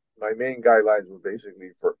my main guidelines were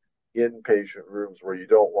basically for inpatient rooms where you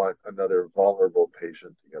don't want another vulnerable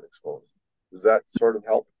patient to get exposed. Does that sort of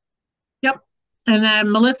help? Yep. And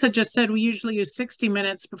then Melissa just said we usually use 60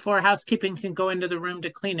 minutes before housekeeping can go into the room to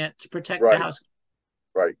clean it to protect the house.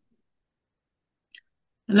 Right.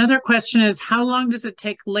 Another question is, how long does it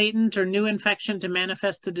take latent or new infection to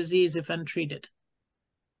manifest the disease if untreated?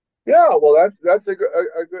 Yeah, well, that's a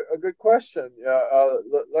good question.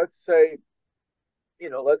 Let's say,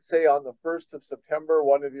 let's say on the 1st of September,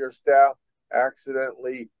 one of your staff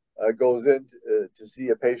accidentally goes in to see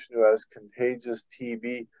a patient who has contagious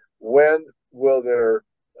TB. When will their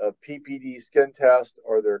PPD skin test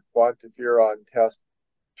or their quantiferon test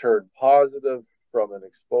turn positive from an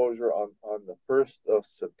exposure on the 1st of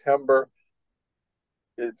September?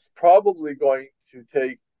 It's probably going to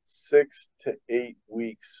take 6 to 8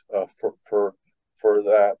 weeks for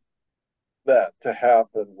that to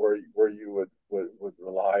happen, where you would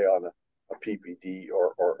rely on a PPD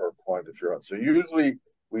or quantiferon. So usually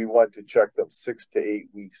we want to check them 6 to 8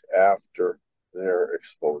 weeks after their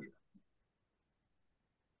exposure.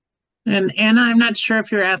 And Anna, I'm not sure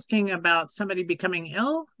if you're asking about somebody becoming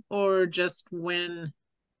ill or just when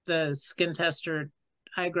the skin test or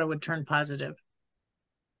IGRA would turn positive.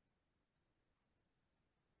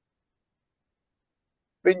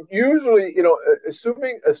 I mean, usually,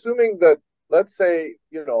 assuming that, let's say,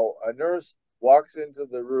 a nurse walks into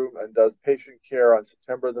the room and does patient care on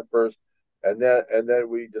September the 1st, and then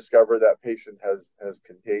we discover that patient has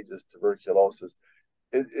contagious tuberculosis.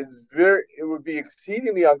 It would be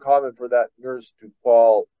exceedingly uncommon for that nurse to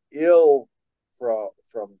fall ill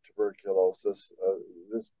from tuberculosis.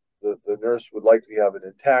 The nurse would likely have an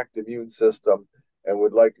intact immune system and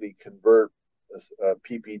would likely convert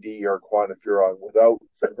PPD or quantiferon without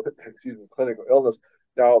clinical illness.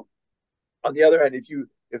 Now, on the other hand,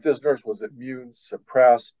 if this nurse was immune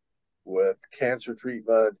suppressed with cancer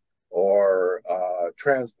treatment or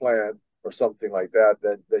transplant or something like that,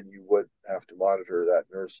 then you would have to monitor that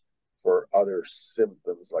nurse for other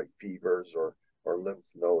symptoms like fevers or lymph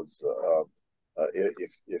nodes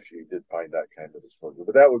if you did find that kind of exposure.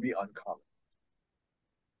 But that would be uncommon.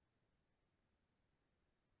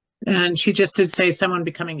 And she just did say someone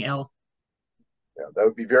becoming ill. Yeah, that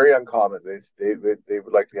would be very uncommon. They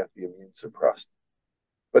would likely have to be immune suppressed.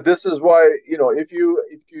 But this is why, if you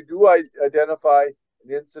do identify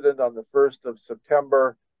an incident on the 1st of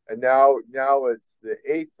September, and now it's the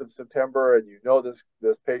 8th of September, and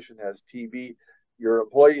this patient has TB, your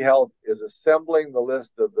employee health is assembling the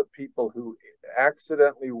list of the people who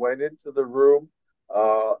accidentally went into the room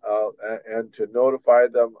and to notify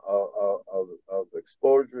them of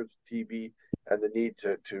exposure to TB and the need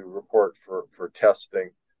to report for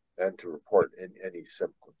testing and to report any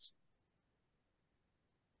symptoms.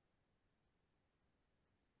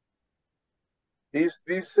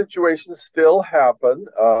 These situations still happen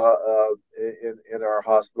in our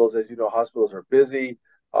hospitals. As you know, hospitals are busy.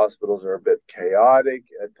 Hospitals are a bit chaotic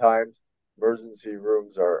at times. Emergency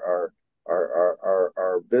rooms are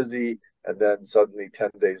busy, and then suddenly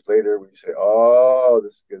 10 days later we say, "Oh,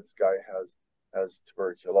 this guy has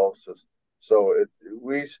tuberculosis." So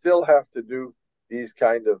we still have to do these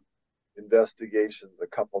kind of investigations a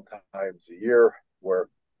couple times a year, where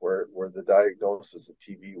the diagnosis of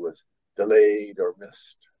TB was delayed or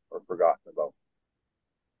missed or forgotten about.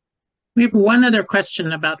 We have one other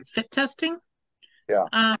question about fit testing.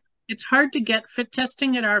 Yeah. It's hard to get fit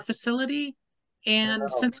testing at our facility. And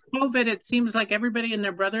since COVID, it seems like everybody and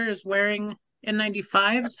their brother is wearing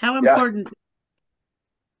N95s. How important?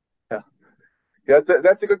 Yeah.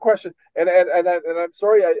 That's a good question. And I'm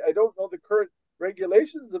sorry, I don't know the current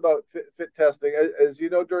regulations about fit testing. As you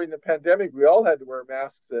know, during the pandemic, we all had to wear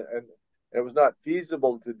masks, and it was not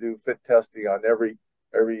feasible to do fit testing on every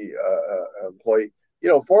employee.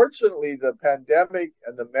 Fortunately, the pandemic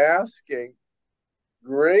and the masking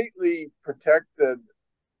greatly protected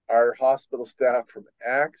our hospital staff from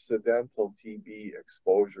accidental TB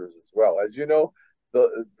exposures as well. As you know,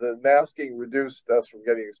 the masking reduced us from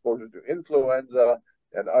getting exposure to influenza,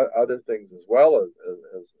 and other things as well as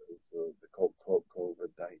the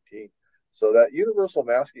COVID-19. So that universal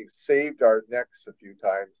masking saved our necks a few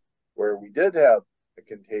times where we did have a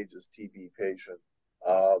contagious TB patient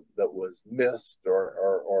that was missed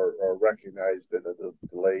or recognized in a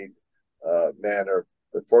delayed manner.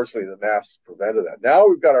 But fortunately, the masks prevented that. Now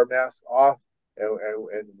we've got our masks off, and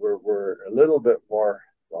we're a little bit more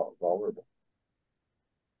vulnerable.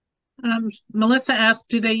 Melissa asked,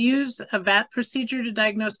 do they use a VAT procedure to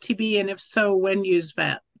diagnose TB? And if so, when use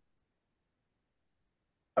VAT?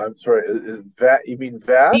 I'm sorry, VAT, you mean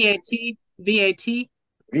VAT? VAT? VAT?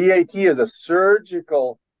 VAT is a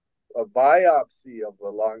surgical biopsy of the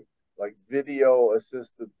lung, like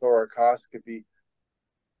video-assisted thoracoscopy.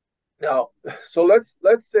 Now, so let's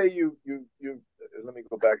say you let me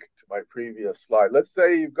go back to my previous slide. Let's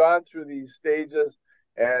say you've gone through these stages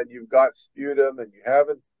and you've got sputum and you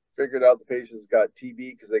haven't figured out the patient's got TB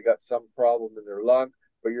because they got some problem in their lung,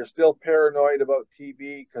 but you're still paranoid about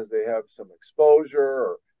TB because they have some exposure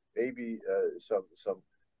or maybe some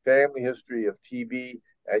family history of TB,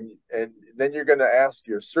 and then you're going to ask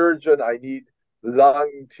your surgeon, I need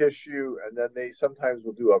lung tissue, and then they sometimes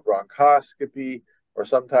will do a bronchoscopy, or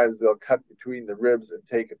sometimes they'll cut between the ribs and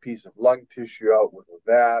take a piece of lung tissue out with a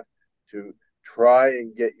vat to try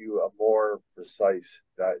and get you a more precise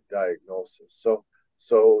diagnosis.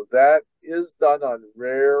 So that is done on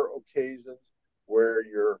rare occasions where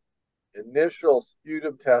your initial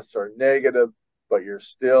sputum tests are negative, but you're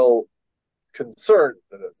still concerned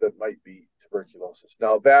that it might be tuberculosis.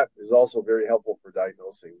 Now, that is also very helpful for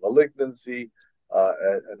diagnosing malignancy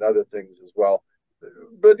and other things as well.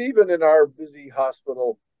 But even in our busy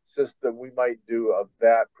hospital system, we might do a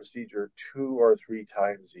VAT procedure 2 or 3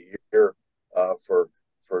 times a year for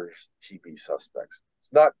TB suspects.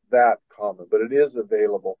 It's not that common, but it is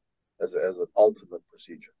available as an ultimate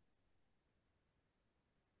procedure.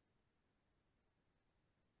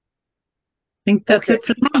 I think that's it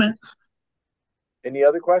for the moment. Any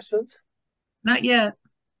other questions? Not yet.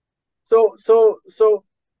 So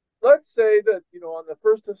let's say that, on the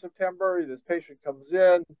 1st of September, this patient comes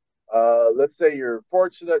in. Let's say you're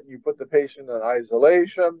fortunate and you put the patient in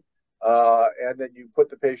isolation, and then you put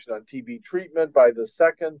the patient on TB treatment by the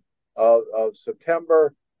 2nd of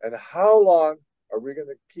September. And how long are we going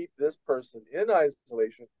to keep this person in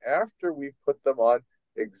isolation after we've put them on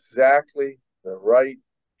exactly the right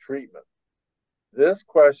treatment? This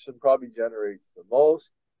question probably generates the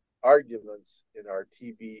most arguments in our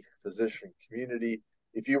TB physician community.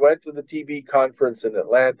 If you went to the TB conference in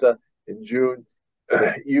Atlanta in June,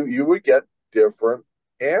 you would get different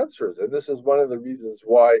answers. And this is one of the reasons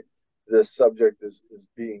why this subject is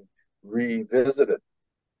being revisited.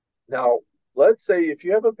 Now, let's say if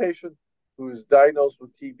you have a patient who's diagnosed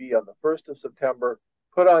with TB on the 1st of September,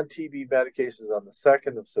 put on TB medications on the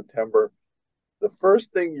 2nd of September, the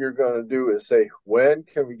first thing you're going to do is say, when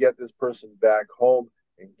can we get this person back home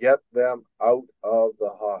and get them out of the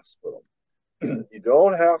hospital? You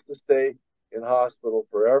don't have to stay in hospital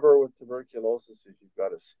forever with tuberculosis if you've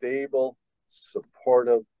got a stable,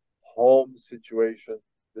 supportive home situation.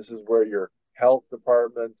 This is where your health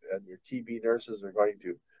department and your TB nurses are going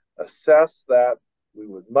to assess that. We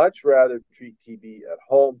would much rather treat TB at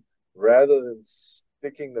home rather than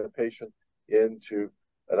sticking the patient into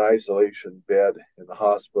an isolation bed in the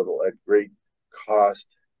hospital at great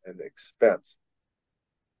cost and expense.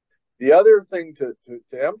 The other thing to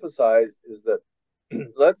emphasize is that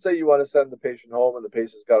let's say you want to send the patient home and the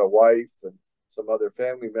patient's got a wife and some other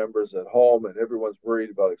family members at home and everyone's worried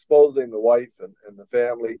about exposing the wife and the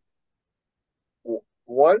family.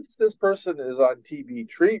 Once this person is on TB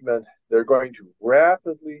treatment, they're going to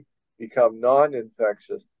rapidly become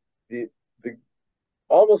non-infectious.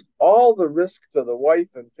 Almost all the risk to the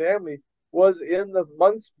wife and family was in the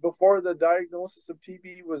months before the diagnosis of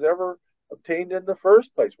TB was ever obtained in the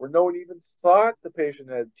first place, where no one even thought the patient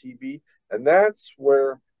had TB. And that's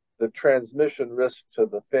where the transmission risk to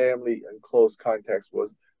the family and close contacts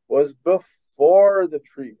was before the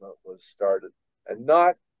treatment was started and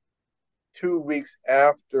not 2 weeks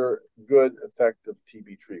after good, effective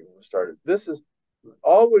TB treatment was started. This is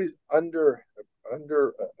always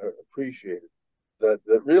underappreciated. That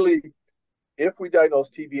really, if we diagnose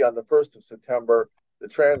TB on the 1st of September, the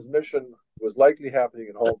transmission was likely happening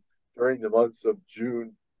at home during the months of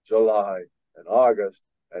June, July, and August,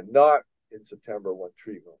 and not in September when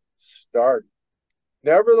treatment started.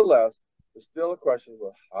 Nevertheless, there's still a question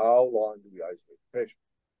of how long do we isolate the patient?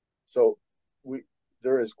 So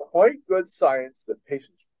there is quite good science that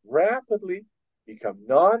patients rapidly become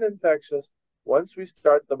non-infectious once we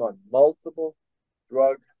start them on multiple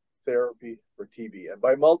drug therapy for TB. And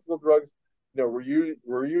by multiple drugs,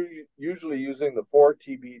 we're usually using the 4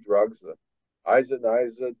 TB drugs, the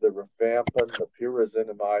isoniazid, the rifampin, the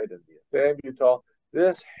pyrazinamide, and the ethambutol.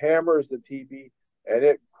 This hammers the TB, and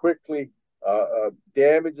it quickly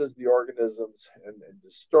damages the organisms and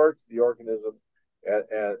distorts the organism,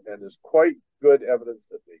 and there's quite good evidence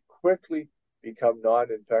that they quickly become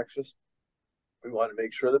non-infectious. We want to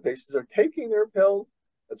make sure the patients are taking their pills.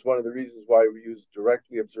 That's one of the reasons why we use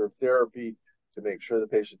directly observed therapy, to make sure the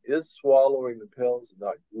patient is swallowing the pills and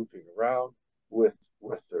not goofing around with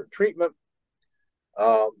their treatment.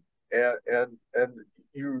 And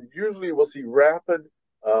you usually will see rapid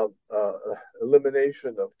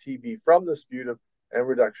elimination of TB from the sputum and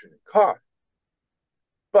reduction in cough.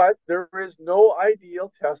 But there is no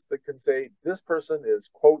ideal test that can say this person is,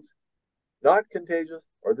 quotes, not contagious,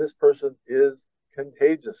 or this person is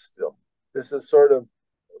contagious still. This is sort of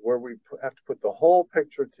where we have to put the whole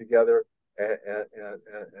picture together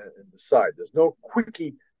and decide. There's no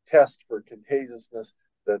quickie test for contagiousness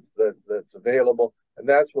that's available, and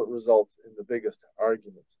that's what results in the biggest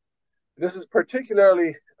arguments. And this is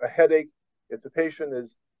particularly a headache if the patient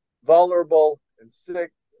is vulnerable and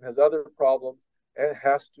sick and has other problems and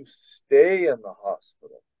has to stay in the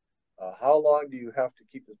hospital. How long do you have to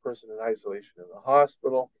keep this person in isolation in the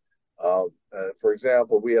hospital? For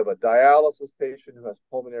example, we have a dialysis patient who has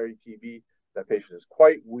pulmonary TB. That patient is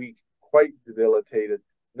quite weak, quite debilitated,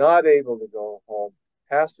 not able to go home,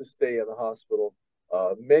 has to stay in the hospital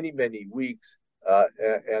many, many weeks.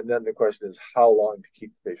 And then the question is how long to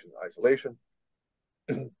keep the patient in isolation.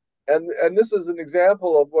 And this is an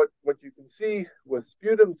example of what you can see with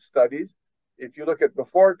sputum studies. If you look at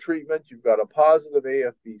before treatment, you've got a positive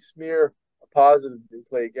AFB smear, a positive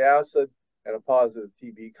nucleic acid, and a positive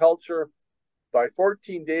TB culture. By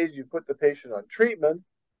 14 days, you put the patient on treatment.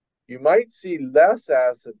 You might see less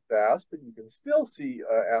acid-fast, but you can still see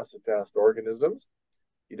acid-fast organisms.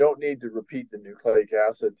 You don't need to repeat the nucleic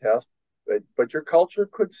acid test, but your culture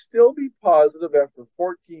could still be positive after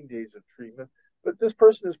 14 days of treatment. But this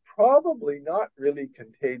person is probably not really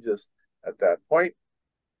contagious at that point.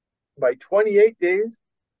 By 28 days,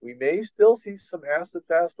 we may still see some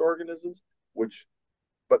acid-fast organisms,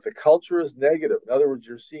 but the culture is negative. In other words,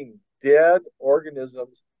 you're seeing dead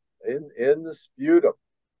organisms in the sputum.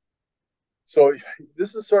 So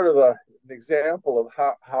this is sort of an example of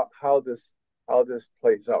how this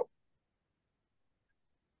plays out.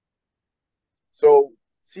 So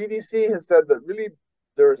CDC has said that really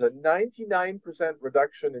there is a 99%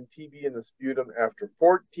 reduction in TB in the sputum after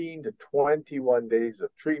 14 to 21 days of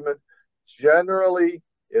treatment. Generally,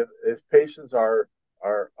 if patients are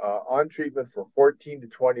on treatment for 14 to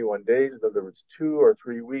 21 days, in other words, 2 or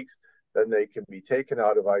 3 weeks, then they can be taken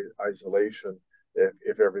out of isolation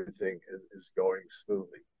if everything is going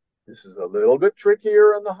smoothly. This is a little bit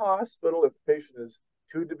trickier in the hospital. If the patient is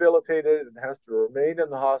too debilitated and has to remain in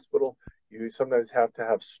the hospital, you sometimes have to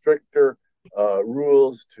have stricter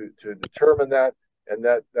rules to determine that, and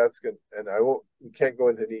that's good. And we can't go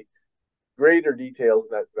into any greater details.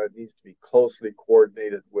 That needs to be closely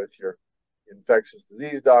coordinated with your infectious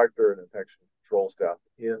disease doctor and infection control staff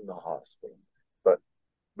in the hospital.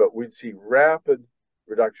 But we'd see rapid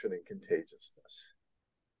reduction in contagiousness.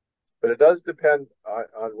 But it does depend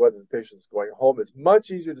on whether the patient's going home. It's much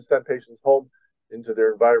easier to send patients home into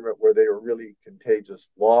their environment where they were really contagious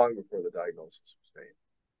long before the diagnosis was made.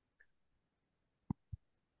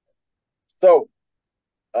 So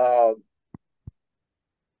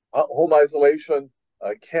home isolation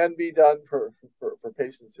can be done for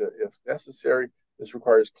patients if necessary. This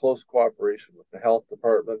requires close cooperation with the health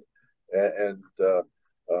department, and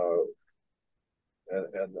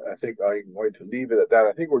I think I'm going to leave it at that.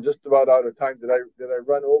 I think we're just about out of time. Did I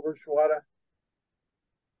run over, Shawada?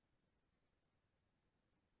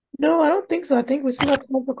 No, I don't think so. I think we still have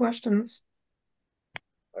time for questions.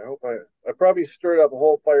 I hope I probably stirred up a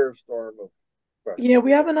whole firestorm of questions. Yeah,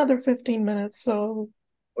 we have another 15 minutes, so.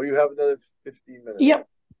 Oh, you have another 15 minutes? Yep.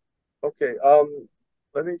 Okay.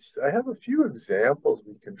 I have a few examples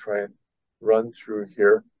we can try and run through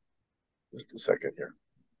here. Just a second here.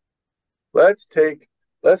 Let's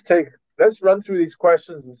run through these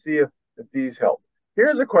questions and see if these help.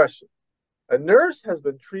 Here's a question. A nurse has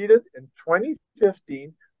been treated in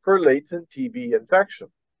 2015 for latent TB infection.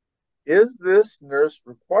 Is this nurse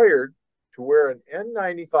required to wear an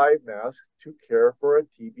N95 mask to care for a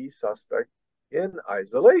TB suspect in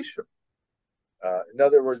isolation? In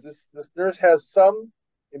other words, this nurse has some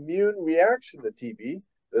immune reaction to TB.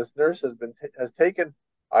 This nurse has taken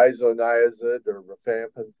isoniazid or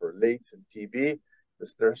rifampin for latent TB.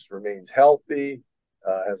 This nurse remains healthy,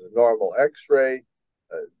 has a normal X-ray.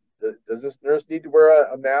 Does this nurse need to wear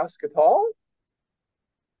a mask at all?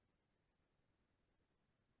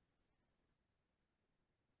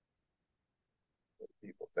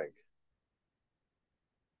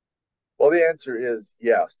 Well, the answer is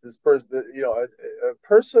yes. This person, a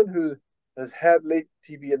person who has had latent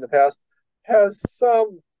TB in the past has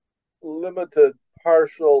some limited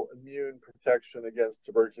partial immune protection against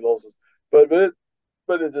tuberculosis, but it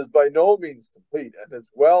is by no means complete, and it's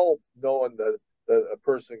well known that a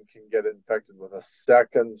person can get infected with a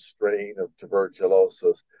second strain of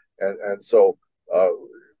tuberculosis, and so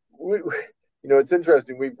it's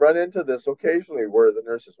interesting. We've run into this occasionally where the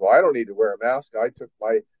nurses, well, I don't need to wear a mask. I took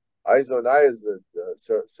my isoniazid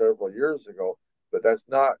several years ago, but that's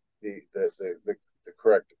not the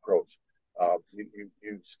correct approach.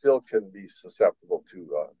 You still can be susceptible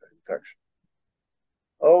to infection.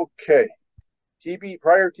 Okay,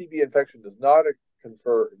 prior TB infection does not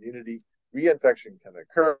confer immunity. Reinfection can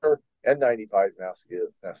occur. N95 mask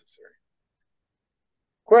is necessary.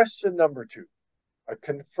 Question number 2. A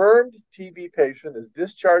confirmed TB patient is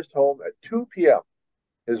discharged home at 2 p.m.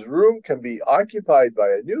 His room can be occupied by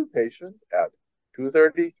a new patient at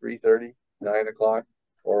 2:30, 3:30, 9 o'clock,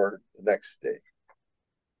 or the next day. I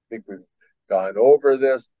think we've gone over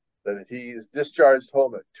this, that if he is discharged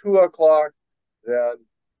home at 2 o'clock, then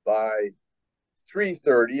by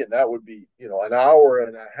 3:30, and that would be, an hour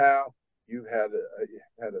and a half, you had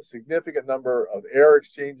a significant number of air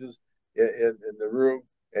exchanges in the room,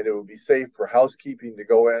 and it would be safe for housekeeping to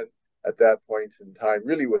go in at that point in time,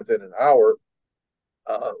 really within an hour,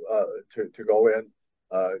 to go in,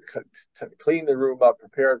 clean the room up,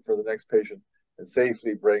 prepare it for the next patient, and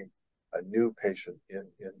safely bring a new patient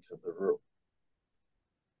into the room.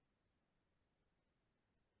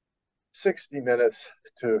 60 minutes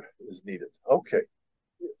is needed. Okay.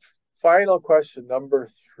 Final question number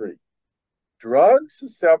 3.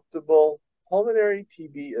 Drug-susceptible pulmonary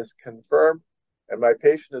TB is confirmed, and my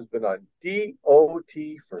patient has been on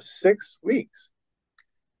DOT for 6 weeks.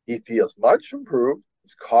 He feels much improved.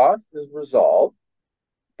 His cough is resolved,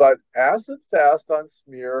 but acid fast on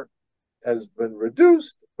smear has been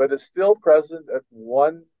reduced, but is still present at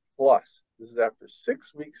 1+. This is after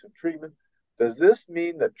 6 weeks of treatment. Does this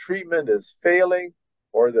mean that treatment is failing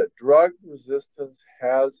or that drug resistance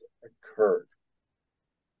has occurred?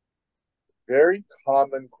 Very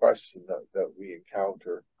common question that we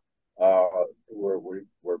encounter,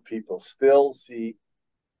 where people still see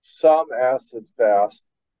some acid fast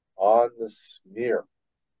on the smear.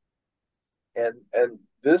 And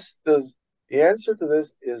the answer to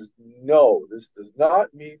this is no. This does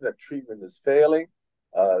not mean that treatment is failing.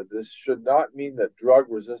 This should not mean that drug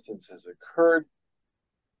resistance has occurred.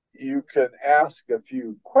 You can ask a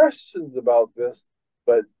few questions about this,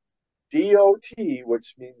 but DOT,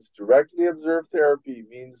 which means directly observed therapy,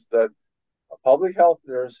 means that a public health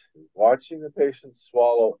nurse is watching the patient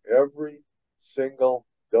swallow every single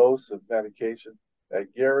dose of medication.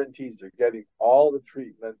 That guarantees they're getting all the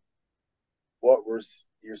treatment.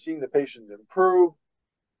 You're seeing the patient improve.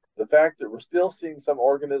 The fact that we're still seeing some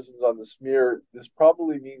organisms on the smear, this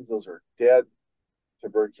probably means those are dead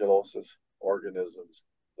tuberculosis organisms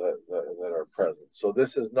that are present. So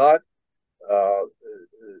this is not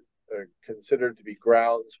considered to be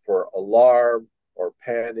grounds for alarm or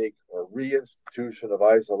panic or reinstitution of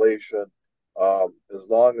isolation, as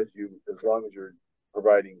long as you're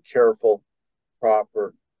providing careful,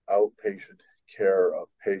 proper outpatient care of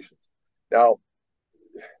patients. Now,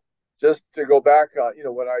 just to go back,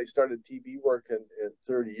 when I started TB work in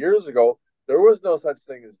 30 years ago, there was no such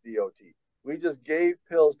thing as DOT. We just gave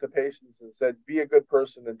pills to patients and said, be a good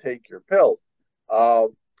person and take your pills.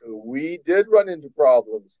 We did run into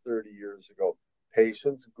problems 30 years ago.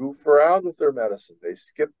 Patients goof around with their medicine. They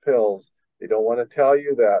skip pills. They don't want to tell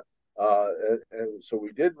you that. And so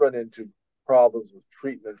we did run into problems with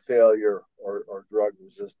treatment failure or drug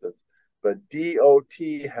resistance. But DOT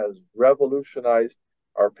has revolutionized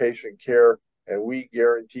our patient care, and we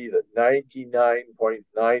guarantee that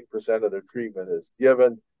 99.9% of the treatment is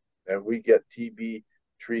given, and we get TB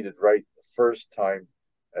treated right the first time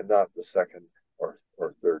and not the second or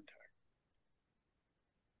third time.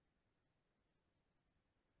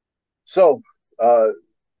 So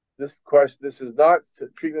this is not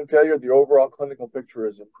treatment failure. The overall clinical picture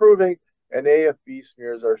is improving, and AFB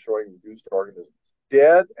smears are showing reduced organisms.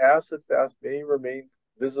 Dead acid fast may remain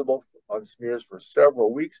visible on smears for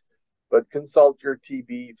several weeks, but consult your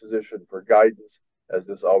TB physician for guidance, as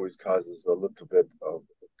this always causes a little bit of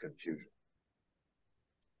confusion.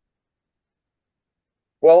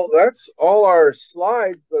 Well, that's all our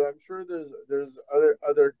slides, but I'm sure there's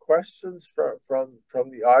other questions from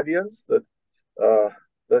the audience that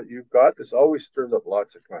you've got. This always stirs up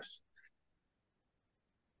lots of questions.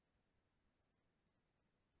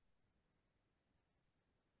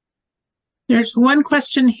 There's one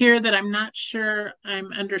question here that I'm not sure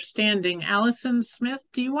I'm understanding. Allison Smith,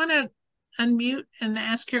 do you want to unmute and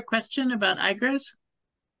ask your question about IGRAs?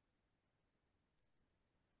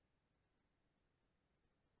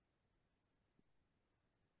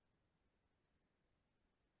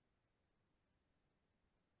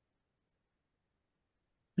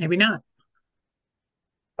 Maybe not.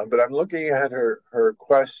 But I'm looking at her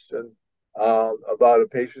question about a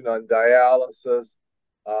patient on dialysis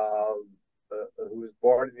who was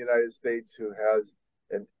born in the United States who has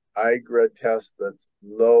an IGRA test that's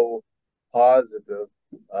low positive.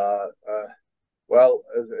 Well,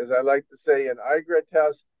 as I like to say, an IGRA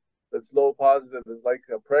test that's low positive is like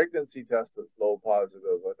a pregnancy test that's low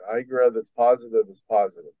positive. An IGRA that's positive is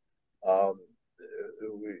positive.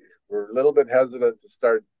 We're a little bit hesitant to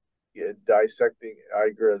start dissecting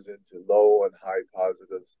IGRAs into low and high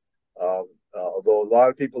positives, although a lot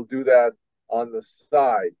of people do that on the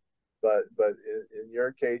side. But in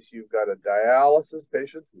your case, you've got a dialysis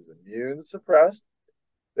patient who's immune suppressed.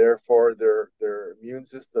 Therefore, their immune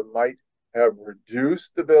system might have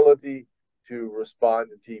reduced ability to respond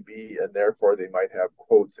to TB, and therefore they might have,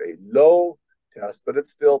 quotes, a low test, but it's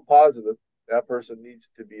still positive. That person needs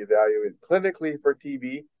to be evaluated clinically for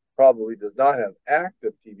TB, probably does not have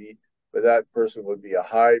active TB, but that person would be a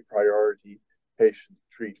high priority patient to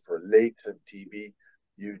treat for latent TB.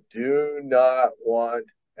 You do not want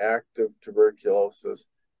active tuberculosis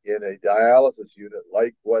in a dialysis unit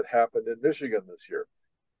like what happened in Michigan this year.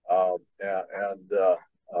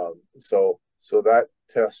 So that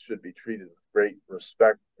test should be treated with great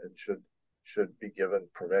respect and should be given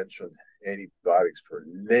prevention antibiotics for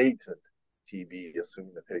latent TB,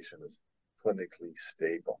 assuming the patient is clinically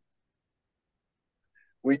stable.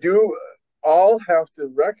 We do all have to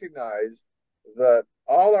recognize that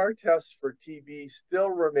all our tests for TB still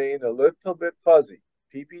remain a little bit fuzzy.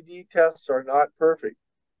 PPD tests are not perfect.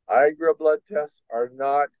 IGRA blood tests are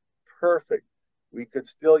not perfect. We could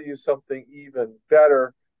still use something even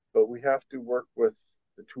better, but we have to work with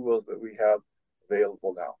the tools that we have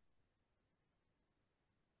available now.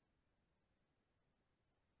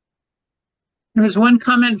 There was one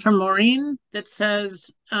comment from Maureen that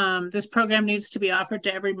says, this program needs to be offered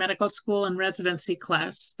to every medical school and residency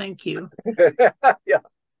class. Thank you. Yeah,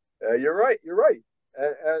 you're right. You're right.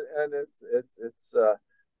 And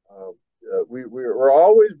we're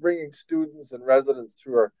always bringing students and residents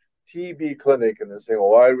through our TB clinic, and they're saying,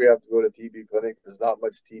 well, why do we have to go to TB clinic? There's not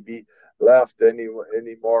much TB left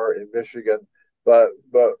anymore in Michigan. But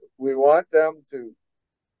we want them to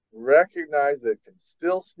recognize that it can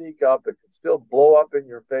still sneak up, it can still blow up in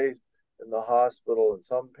your face in the hospital, and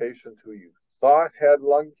some patient who you thought had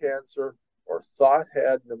lung cancer or thought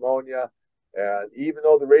had pneumonia, and even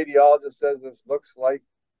though the radiologist says this looks like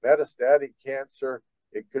metastatic cancer,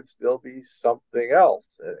 it could still be something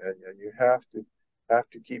else, and you have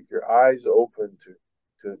to keep your eyes open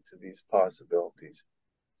to these possibilities.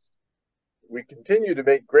 We continue to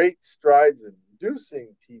make great strides in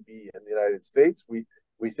reducing TB in the United States. We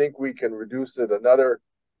think we can reduce it another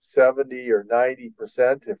 70 or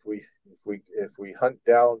 90% if we hunt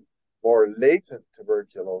down more latent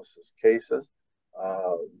tuberculosis cases.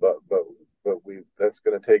 But that's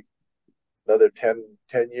going to take another 10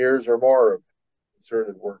 years or more of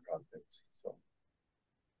concerted work on things. So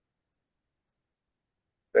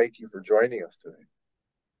thank you for joining us today.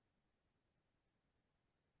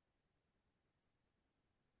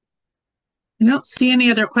 I don't see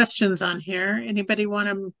any other questions on here. Anybody want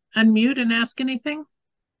to unmute and ask anything?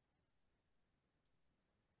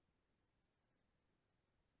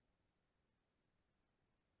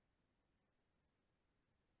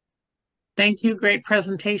 Thank you. Great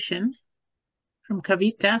presentation from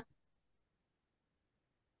Kavita.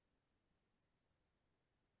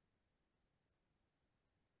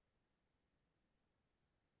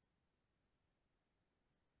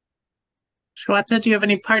 Shweta, do you have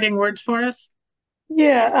any parting words for us?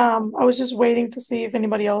 Yeah, I was just waiting to see if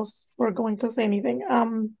anybody else were going to say anything.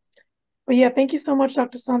 But yeah, thank you so much,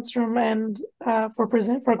 Dr. Sundstrom, and for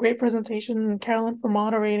a great presentation, and Carolyn for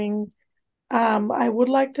moderating. I would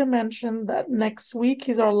like to mention that next week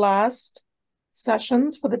is our last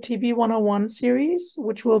sessions for the TB 101 series,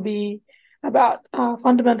 which will be about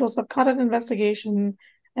fundamentals of conduct investigation,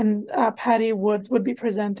 and Patty Woods would be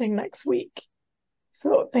presenting next week.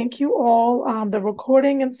 So thank you all. The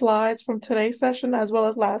recording and slides from today's session, as well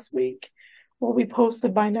as last week, will be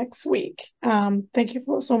posted by next week. Thank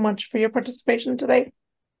you so much for your participation today.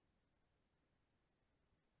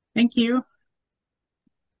 Thank you.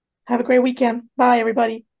 Have a great weekend. Bye,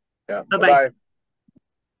 everybody. Yeah. Bye-bye. Bye-bye.